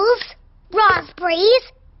 apples,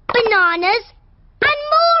 raspberries, bananas, and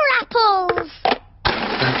more apples.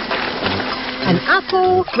 An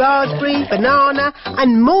apple, raspberry, banana,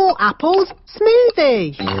 and more apples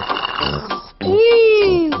smoothie.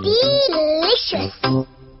 Delicious.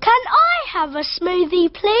 Can I have a smoothie,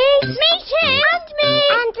 please? Me too. And me.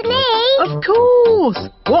 And me. Of course.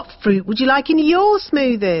 What fruit would you like in your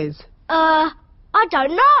smoothies? I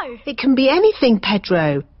don't know. It can be anything,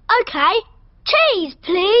 Pedro. OK, cheese,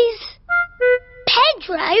 please.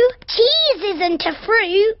 Pedro, cheese isn't a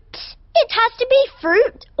fruit. It has to be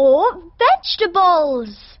fruit or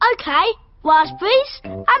vegetables. OK, raspberries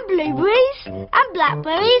and blueberries and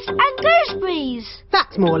blackberries and gooseberries.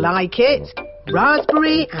 That's more like it.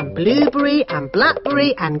 Raspberry and blueberry and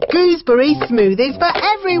blackberry and gooseberry smoothies for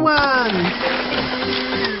everyone.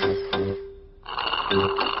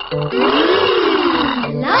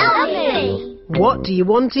 Lovely. What do you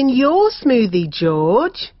want in your smoothie,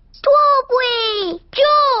 George? Strawberry.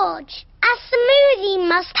 George, a smoothie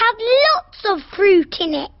must have lots of fruit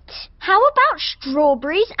in it. How about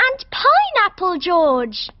strawberries and pineapple,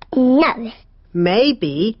 George? No.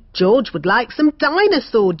 Maybe George would like some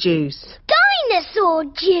dinosaur juice. Dinosaur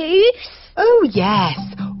juice? Oh, yes.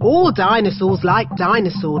 All dinosaurs like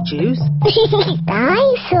dinosaur juice.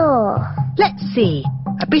 Dinosaur. Let's see.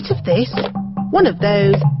 A bit of this, one of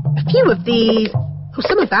those, a few of these,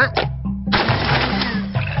 some of that.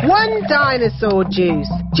 One dinosaur juice,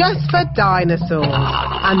 just for dinosaurs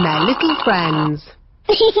and their little friends.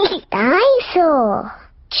 Dinosaur.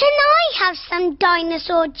 Can I have some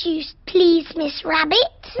dinosaur juice, please, Miss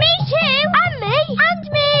Rabbit? Me too. And me. And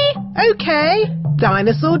me. OK,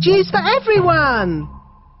 dinosaur juice for everyone.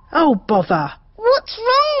 Oh, bother. What's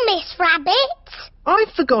wrong, Miss Rabbit?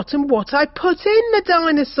 I've forgotten what I put in the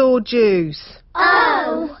dinosaur juice.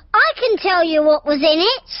 Oh, I can tell you what was in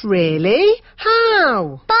it. Really?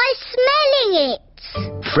 How? By smelling it.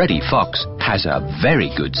 Freddy Fox has a very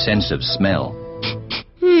good sense of smell.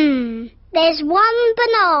 There's one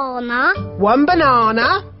banana. One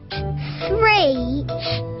banana.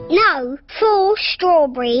 4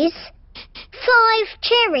 strawberries. 5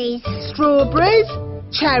 cherries. Strawberries,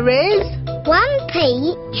 cherries. 1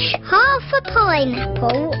 peach, half a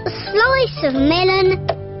pineapple, a slice of melon,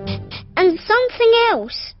 and something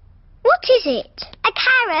else. What is it? A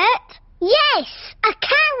carrot? Yes, a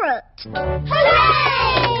carrot.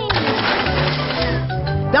 Hooray!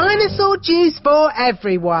 Dinosaur juice for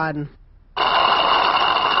everyone.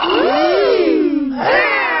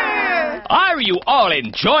 Are you all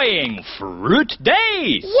enjoying Fruit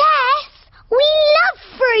Day? Yes, we love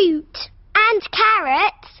fruit. And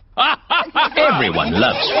carrots. Everyone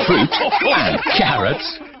loves fruit and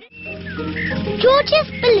carrots. George's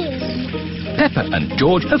balloon. Peppa and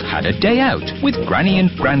George have had a day out with Granny and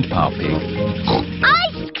Grandpa Pig.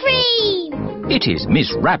 Ice cream! It is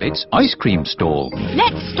Miss Rabbit's ice cream stall.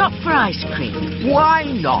 Let's stop for ice cream. Why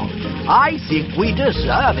not? I think we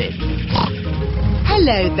deserve it.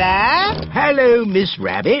 Hello there. Hello, Miss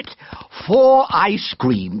Rabbit. 4 ice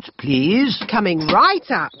creams, please. Coming right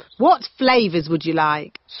up. What flavours would you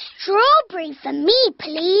like? Strawberry for me,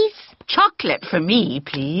 please. Chocolate for me,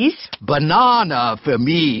 please. Banana for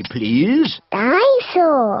me, please.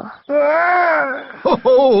 Dinosaur.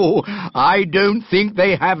 Oh, I don't think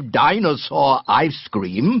they have dinosaur ice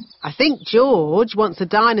cream. I think George wants a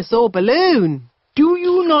dinosaur balloon. Do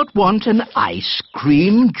you not want an ice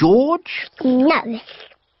cream, George? No.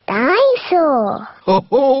 Dinosaur.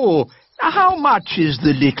 Oh, how much is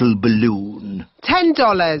the little balloon? $10.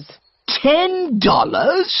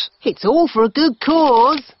 $10? It's all for a good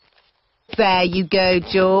cause. There you go,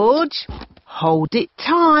 George. Hold it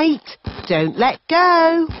tight. Don't let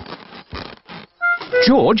go.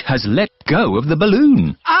 George has let go of the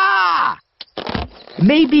balloon. Ah!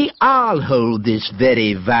 Maybe I'll hold this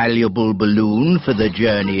very valuable balloon for the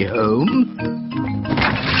journey home.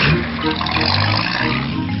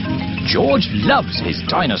 George loves his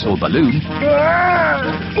dinosaur balloon.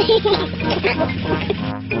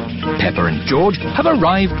 Peppa and George have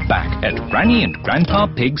arrived back at Granny and Grandpa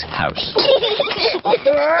Pig's house.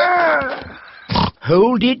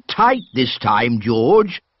 Hold it tight this time,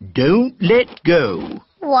 George. Don't let go.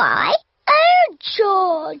 Why? Oh,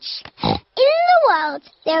 George. In the world,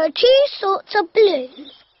 there are 2 sorts of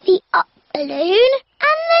balloons. The up balloon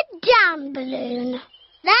and the down balloon.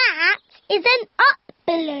 That is an up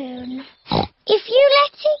balloon. If you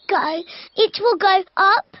let it go, it will go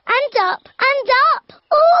up and up and up,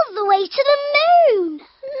 all the way to the moon.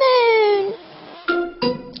 Moon.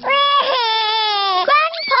 Grandpa!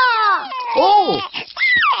 Oh!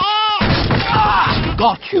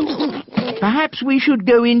 Got you. Perhaps we should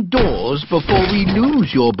go indoors before we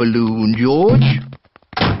lose your balloon, George.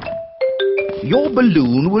 Your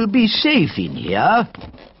balloon will be safe in here.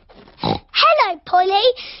 Hello,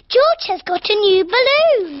 Polly. George has got a new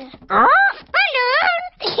balloon. Balloon!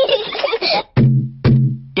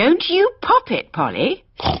 Don't you pop it, Polly.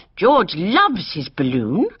 George loves his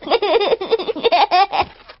balloon.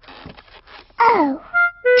 Oh.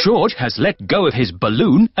 George has let go of his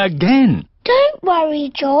balloon again. Don't worry,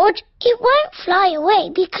 George. It won't fly away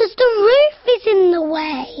because the roof is in the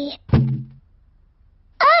way.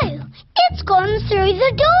 Oh, it's gone through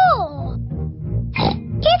the door.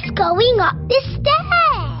 It's going up the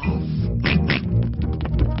stairs.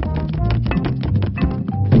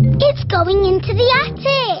 It's going into the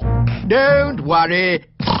attic. Don't worry.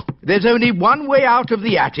 There's only one way out of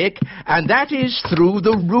the attic, and that is through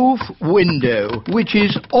the roof window, which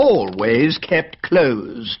is always kept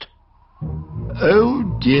closed. Oh,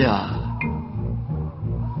 dear.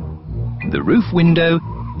 The roof window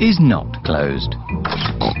is not closed.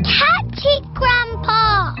 Catch it,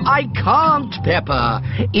 Grandpa! I can't, Peppa.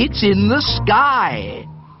 It's in the sky.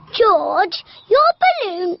 George, your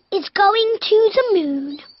balloon is going to the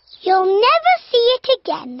moon. You'll never see it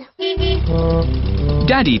again.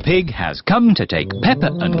 Daddy Pig has come to take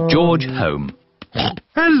Peppa and George home.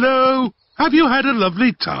 Hello. Have you had a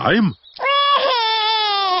lovely time?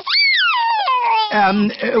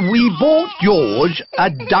 We bought George a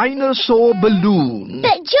dinosaur balloon.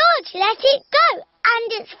 But George let it go,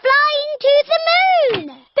 and it's flying to the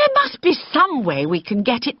moon. There must be some way we can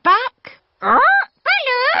get it back. Balloon!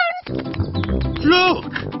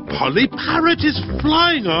 Look, Polly Parrot is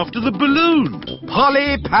flying after the balloon.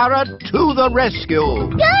 Polly Parrot to the rescue.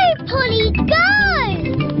 Go, Polly, go!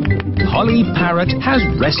 Polly Parrot has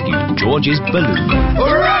rescued George's balloon.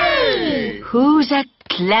 Hooray! Who's a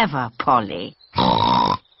clever Polly?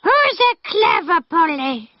 Who's a clever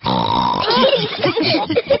Polly?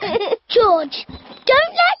 George,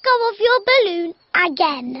 don't let go of your balloon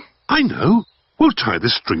again. I know. We'll tie the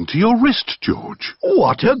string to your wrist, George.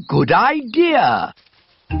 What a good idea.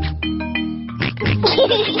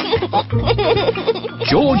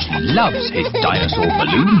 George loves his dinosaur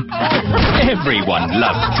balloon. Everyone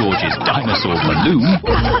loves George's dinosaur balloon.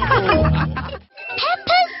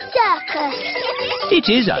 Peppa's Circus. It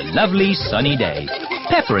is a lovely sunny day.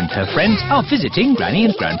 Peppa and her friends are visiting Granny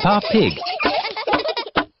and Grandpa Pig.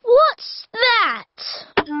 What's that?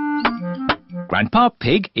 Grandpa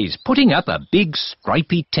Pig is putting up a big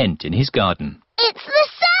stripy tent in his garden. It's the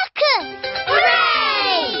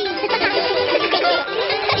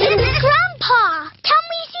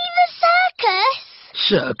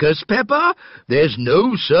circus, Peppa? There's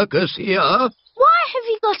no circus here. Why have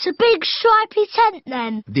you got a big stripy tent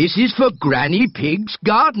then? This is for Granny Pig's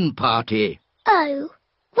garden party. Oh,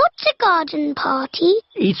 what's a garden party?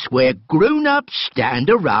 It's where grown-ups stand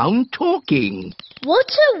around talking.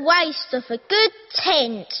 What a waste of a good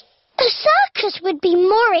tent. A circus would be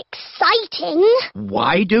more exciting.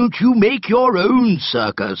 Why don't you make your own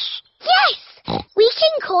circus? Yes, we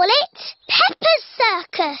can call it Peppa's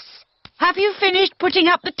Circus. Have you finished putting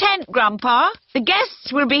up the tent, Grandpa? The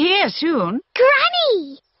guests will be here soon.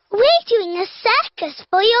 Granny, we're doing a circus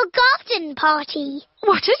for your garden party.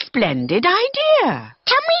 What a splendid idea.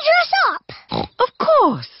 Can we dress up? Of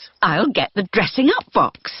course. I'll get the dressing up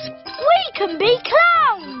box. We can be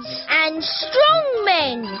clowns. And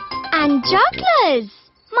strongmen. And jugglers.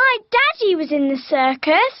 My daddy was in the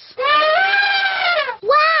circus.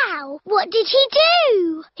 Wow, what did he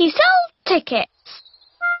do? He sold tickets.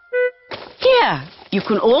 Here, you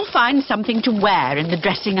can all find something to wear in the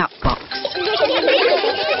dressing up box.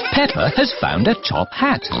 Peppa has found a top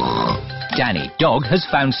hat. Danny Dog has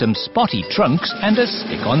found some spotty trunks and a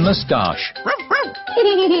stick-on moustache.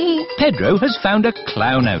 Pedro has found a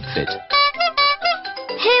clown outfit.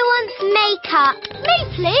 Who wants makeup? Me,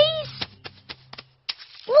 please.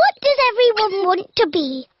 What does everyone want to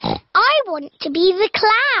be? I want to be the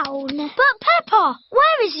clown. But Peppa,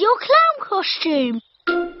 where is your clown costume?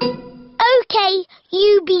 OK,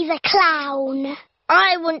 you be the clown.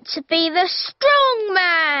 I want to be the strong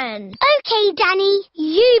man. OK, Danny,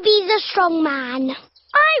 you be the strong man.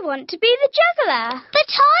 I want to be the juggler. But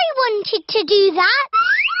I wanted to do that.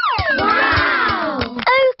 Wow!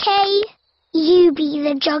 OK, you be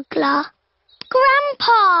the juggler.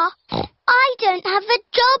 Grandpa, I don't have a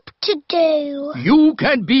job to do. You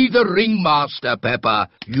can be the ringmaster, Peppa.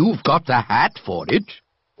 You've got the hat for it.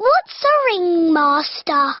 What's a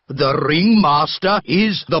ringmaster? The ringmaster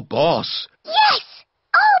is the boss. Yes,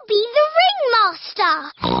 I'll be the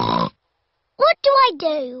ringmaster. What do I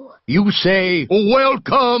do? You say,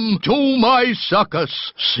 "Welcome to my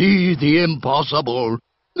circus. See the impossible,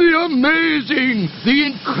 the amazing, the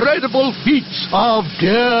incredible feats of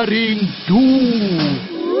daring do."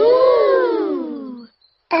 Ooh.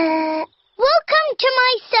 Welcome to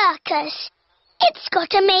my circus. It's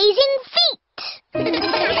got amazing feet.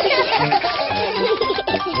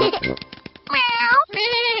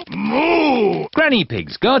 Moo! Granny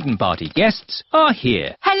Pig's garden party guests are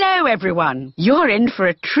here. Hello, everyone. You're in for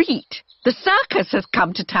a treat. The circus has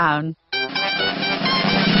come to town. Ladies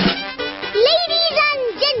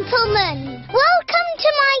and gentlemen, welcome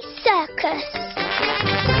to my circus.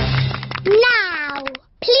 Now,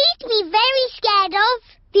 please be very scared of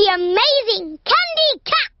the amazing Candy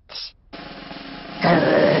Cat.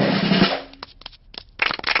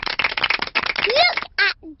 Look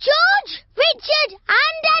at George, Richard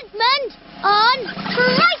and Edmund on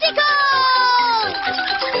tricycles!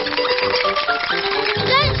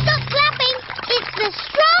 Don't stop clapping, it's the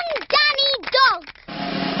strong Danny Dog.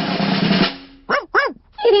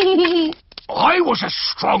 I was a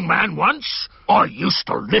strong man once. I used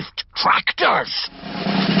to lift tractors.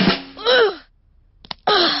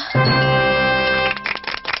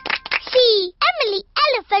 See Emily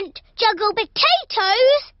Elephant juggle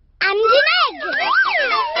potatoes and an egg.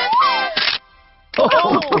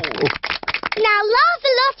 Oh. Now laugh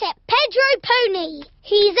a lot at Pedro Pony.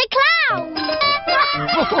 He's a clown.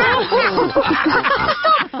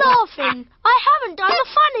 Stop laughing. I haven't done the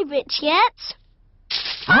funny bit yet.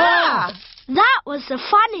 That was the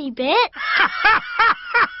funny bit.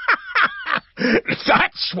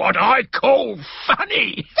 That's what I call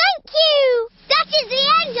funny. Thank you. That is the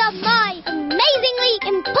end of my amazingly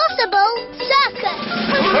impossible circus.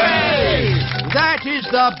 Hooray! That is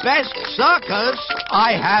the best circus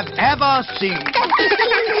I have ever seen.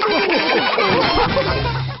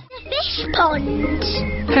 Fish pond.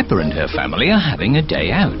 Peppa and her family are having a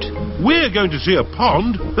day out. We're going to see a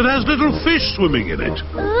pond that has little fish swimming in it.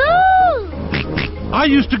 Ooh. I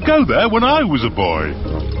used to go there when I was a boy.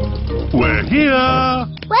 We're here.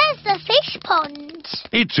 Where's the fish pond?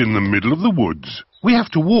 It's in the middle of the woods. We have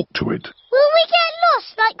to walk to it. Will we get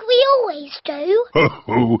lost like we always do?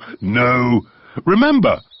 Oh, no.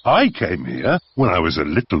 Remember, I came here when I was a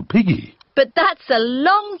little piggy. But that's a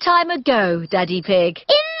long time ago, Daddy Pig.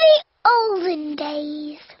 In the olden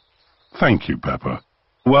days. Thank you, Peppa.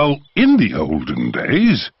 Well, in the olden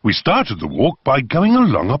days, we started the walk by going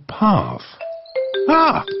along a path.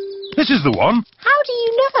 Ah, this is the one. How do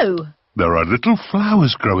you know? There are little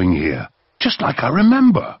flowers growing here, just like I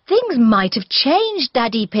remember. Things might have changed,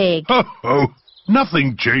 Daddy Pig. Ho, ho.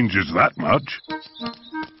 Nothing changes that much.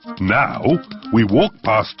 Now, we walk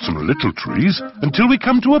past some little trees until we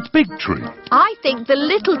come to a big tree. I think the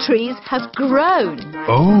little trees have grown.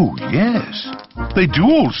 Oh, yes. They do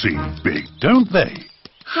all seem big, don't they?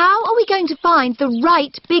 How are we going to find the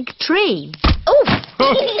right big tree? Oh,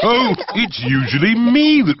 it's usually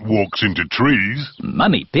me that walks into trees.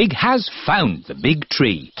 Mummy Pig has found the big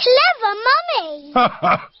tree. Clever, Mummy. Ha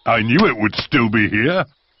ha! I knew it would still be here.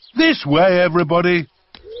 This way, everybody.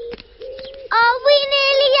 Are we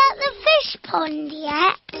nearly at the fish pond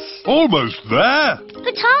yet? Almost there.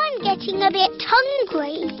 But I'm getting a bit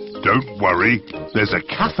hungry. Don't worry. There's a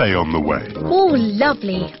cafe on the way. Oh,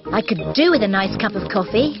 lovely. I could do with a nice cup of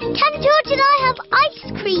coffee. Can George and I have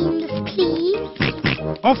ice creams, please?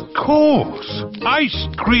 Of course. Ice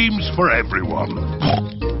creams for everyone.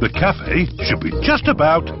 The cafe should be just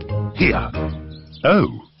about here.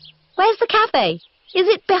 Oh. Where's the cafe? Is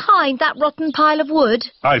it behind that rotten pile of wood?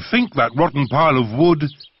 I think that rotten pile of wood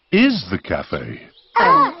is the cafe.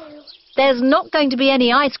 Oh. There's not going to be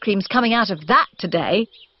any ice creams coming out of that today.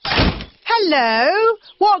 Hello.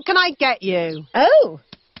 What can I get you? Oh.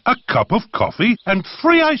 A cup of coffee and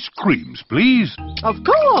 3 ice creams, please. Of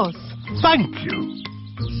course. Thank you.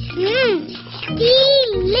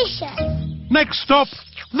 Delicious. Next stop,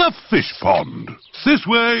 the fish pond. This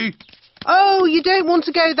way. Oh, you don't want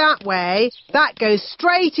to go that way. That goes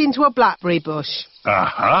straight into a blackberry bush.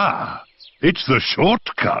 Aha! It's the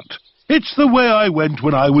shortcut. It's the way I went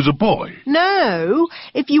when I was a boy. No,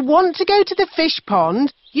 if you want to go to the fish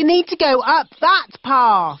pond, you need to go up that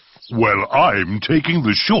path. Well, I'm taking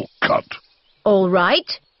the shortcut. All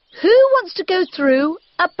right. Who wants to go through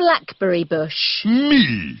a blackberry bush?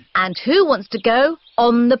 Me. And who wants to go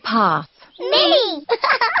on the path? Me!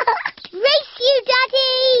 Race you,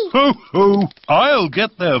 Daddy! Ho, ho! I'll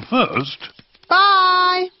get there first.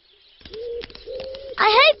 Bye! I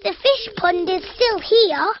hope the fish pond is still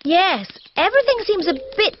here. Yes, everything seems a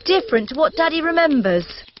bit different to what Daddy remembers.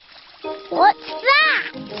 What's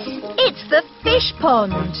that? It's the fish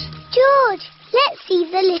pond. George, let's see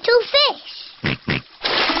the little fish.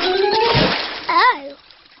 Oh,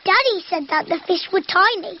 Daddy said that the fish were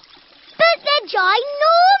tiny, but they're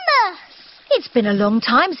ginormous. It's been a long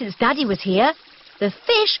time since Daddy was here. The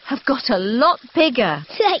fish have got a lot bigger.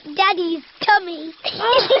 Like Daddy's tummy.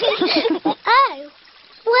 Oh,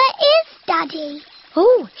 where is Daddy?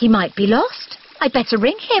 Oh, he might be lost. I'd better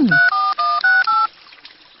ring him.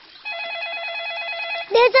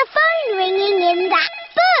 There's a phone ringing in that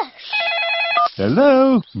bush.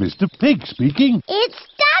 Hello, Mr. Pig speaking. It's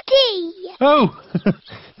Daddy. Oh,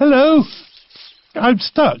 hello. I'm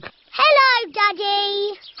stuck. Hello,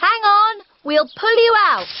 Daddy. Hang on, we'll pull you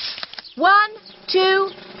out. 1, 2,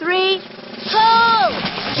 3, pull!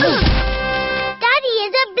 Daddy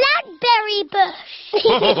is a blackberry bush.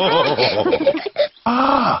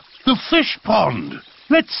 Ah, the fish pond.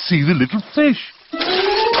 Let's see the little fish.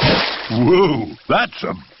 Whoa, that's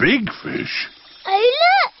a big fish. Oh,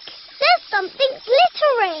 look, there's something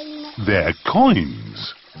glittering. They're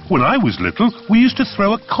coins. When I was little, we used to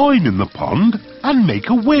throw a coin in the pond and make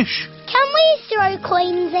a wish. Can we throw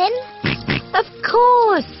coins in? Of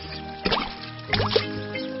course.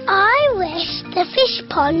 I wish the fish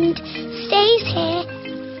pond stays here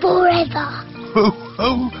forever.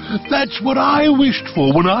 Oh, that's what I wished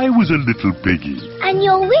for when I was a little piggy. And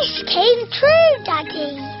your wish came true,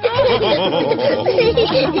 Daddy.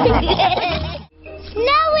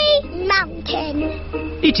 Snowy Mountain.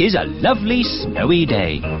 It is a lovely snowy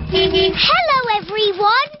day. Hello,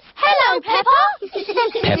 everyone. Hello, Peppa.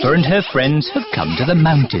 Peppa and her friends have come to the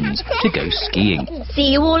mountains to go skiing.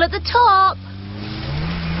 See you all at the top.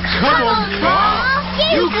 Come on, car.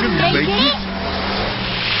 You can make it.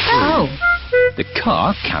 Oh. The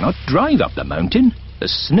car cannot drive up the mountain. The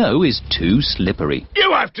snow is too slippery.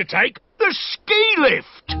 You have to take the ski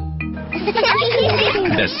lift.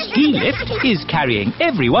 The ski lift is carrying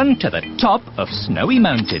everyone to the top of Snowy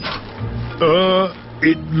Mountain.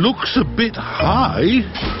 It looks a bit high.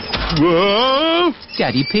 Whoa!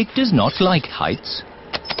 Daddy Pig does not like heights.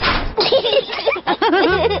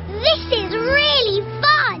 This is really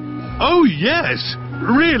fun. Oh, yes.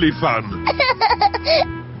 Really fun.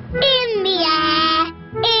 In the air,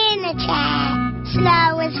 in a chair,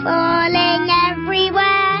 snow is falling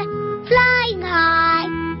everywhere. Flying high,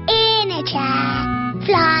 in a chair,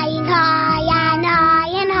 flying high and high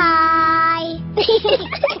and high.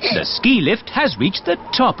 The ski lift has reached the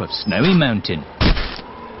top of Snowy Mountain.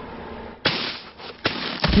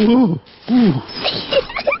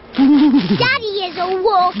 Daddy is a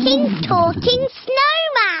walking, talking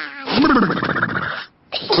snowman.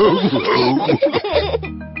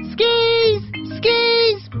 Skis!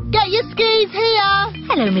 Skis! Get your skis here!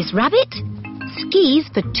 Hello, Miss Rabbit. Skis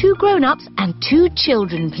for 2 grown-ups and 2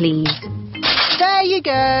 children, please. There you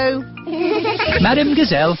go. Madame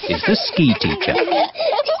Gazelle is the ski teacher.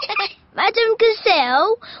 Madame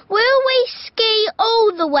Gazelle, will we ski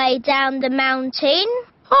all the way down the mountain?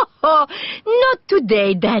 Not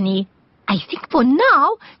today, Danny. I think for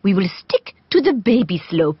now we will stick to the baby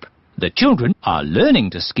slope. The children are learning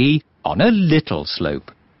to ski on a little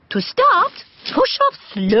slope. To start, push off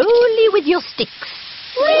slowly with your sticks.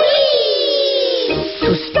 Whee!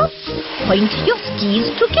 To stop, point your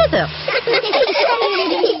skis together.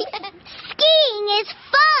 Skiing is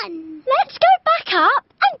fun. Let's go back up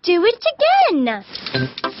and do it again.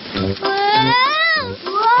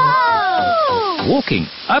 Whoa! Walking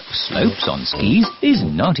up slopes on skis is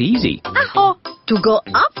not easy. To go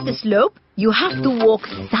up the slope, you have to walk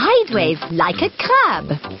sideways like a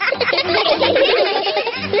crab.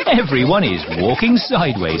 Everyone is walking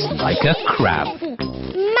sideways like a crab.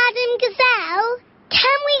 Madame Gazelle,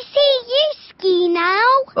 can we see you ski now?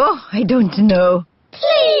 Oh, I don't know.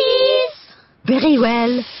 Please. Very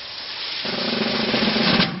well.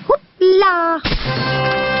 Hoopla!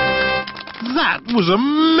 That was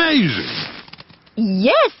amazing.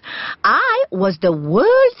 Yes, I was the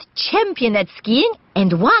world champion at skiing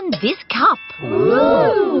and won this cup.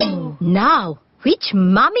 Ooh. Now, which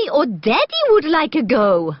mummy or daddy would like a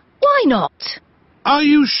go? Why not? Are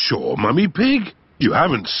you sure, Mummy Pig? You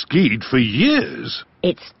haven't skied for years.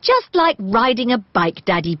 It's just like riding a bike,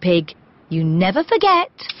 Daddy Pig. You never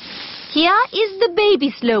forget. Here is the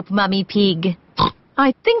baby slope, Mummy Pig.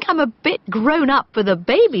 I think I'm a bit grown up for the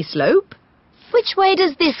baby slope. Which way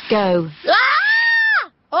does this go?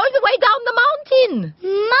 All the way down the mountain.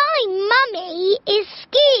 My mummy is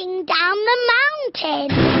skiing down the mountain.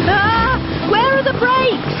 Where are the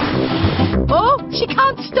brakes? Oh, she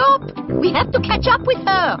can't stop. We have to catch up with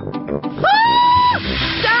her.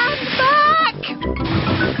 Stand back!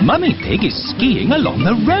 Mummy Pig is skiing along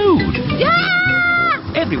the road.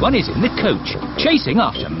 Yeah! Everyone is in the coach, chasing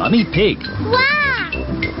after Mummy Pig. Wow!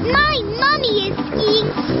 My mummy is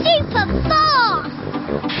skiing super fast.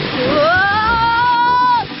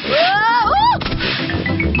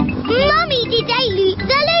 Mummy did a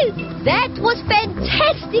loop-the-loop. That was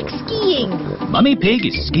fantastic skiing. Mummy Pig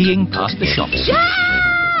is skiing past the shops.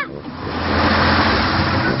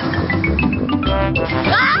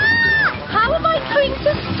 How am I going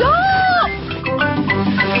to stop?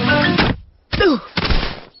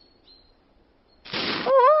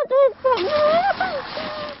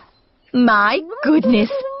 My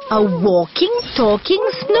goodness, a walking, talking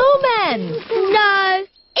snowman. No,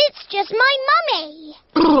 it's just my mummy.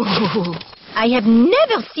 I have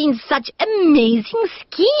never seen such amazing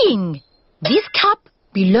skiing. This cup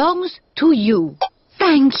belongs to you.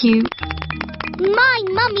 Thank you. My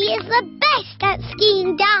mummy is the best at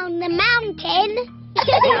skiing down the mountain.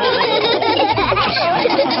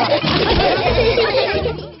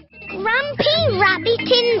 Grampy Rabbit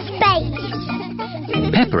in space.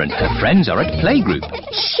 Peppa and her friends are at playgroup.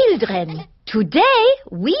 Children, today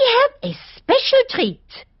we have a special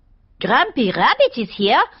treat. Grampy Rabbit is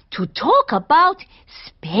here to talk about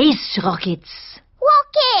space rockets.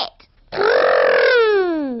 Rocket!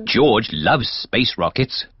 George loves space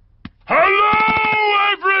rockets. Hello,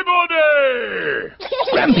 everybody!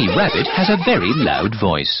 Grampy Rabbit has a very loud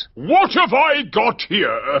voice. What have I got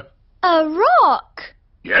here? A rock.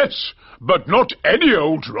 Yes, but not any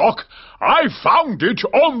old rock. I found it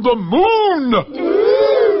on the moon.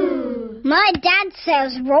 Ooh. My dad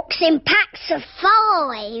sells rocks in packs of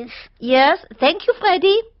 5. Yes, thank you,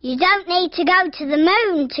 Freddy. You don't need to go to the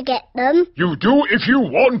moon to get them. You do if you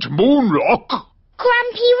want moon rock.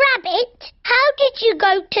 Grampy Rabbit, how did you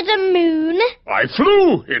go to the moon? I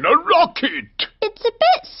flew in a rocket. It's a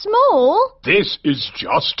bit small. This is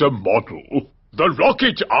just a model. The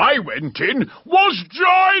rocket I went in was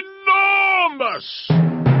ginormous.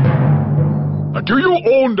 Do you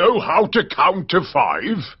all know how to count to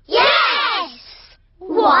 5? Yes!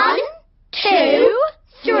 1, 2,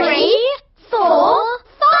 3, 4,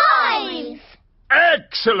 5.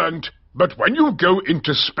 Excellent. But when you go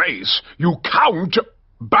into space, you count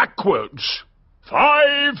backwards.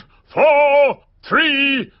 5, 4,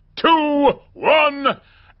 3, 2, 1...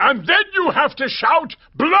 And then you have to shout,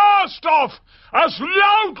 blast off, as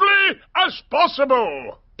loudly as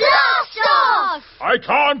possible. Blast off! I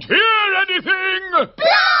can't hear anything.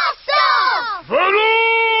 Blast off!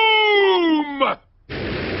 Vroom!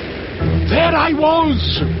 There I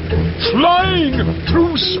was, flying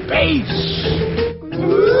through space.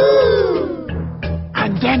 Ooh.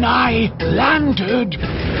 And then I landed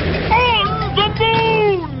on the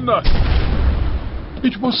moon.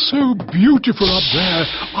 It was so beautiful up there.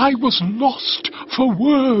 I was lost for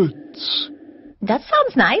words. That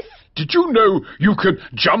sounds nice. Did you know you can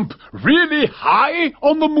jump really high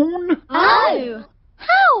on the moon? Oh!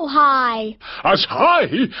 How high? As high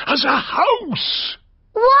as a house.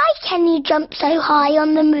 Why can you jump so high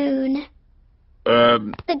on the moon?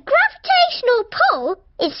 The gravitational pull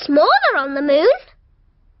is smaller on the moon.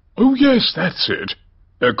 Oh, yes, that's it.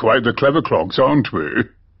 They're quite the clever clogs, aren't we?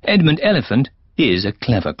 Edmund Elephant is a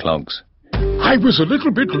clever clogs. I was a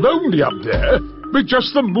little bit lonely up there, with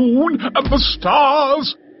just the moon and the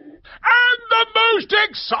stars. And the most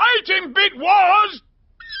exciting bit was...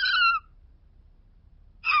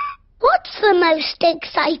 What's the most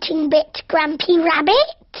exciting bit, Grampy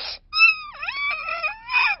Rabbit?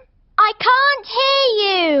 I can't hear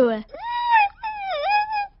you.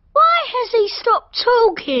 Why has he stopped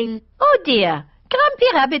talking? Oh dear,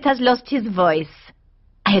 Grampy Rabbit has lost his voice.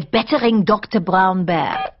 I had better ring Dr. Brown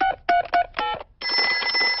Bear.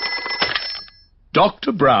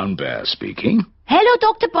 Dr. Brown Bear speaking. Hello,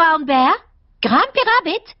 Dr. Brown Bear. Grampy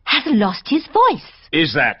Rabbit has lost his voice.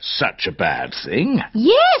 Is that such a bad thing?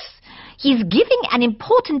 Yes, he's giving an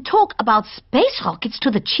important talk about space rockets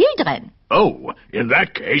to the children. Oh, in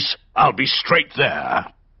that case, I'll be straight there.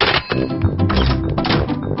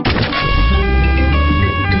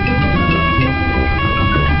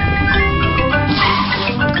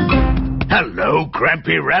 Hello,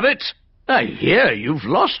 Grampy Rabbit. I hear you've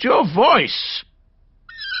lost your voice.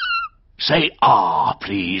 Say ah,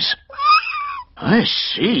 please. I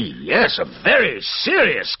see, yes, a very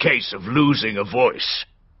serious case of losing a voice.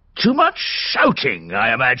 Too much shouting,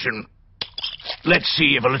 I imagine. Let's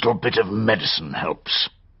see if a little bit of medicine helps.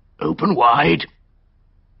 Open wide.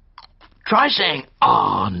 Try saying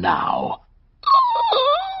ah now.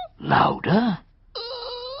 Louder.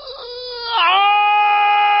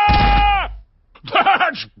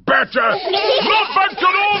 That's better! Not back to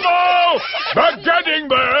normal! But getting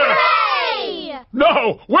there! Hooray!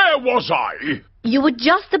 Now, where was I? You were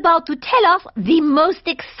just about to tell us the most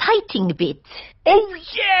exciting bit. Oh,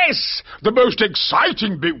 yes! The most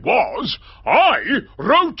exciting bit was I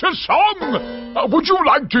wrote a song. Would you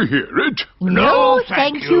like to hear it? No,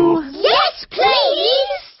 thank you. Yes,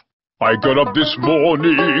 please! I got up this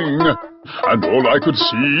morning, and all I could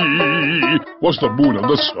see was the moon and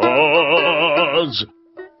the stars.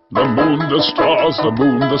 The moon, the stars, the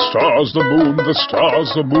moon, the stars, the moon, the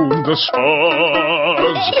stars, the moon, the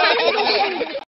stars.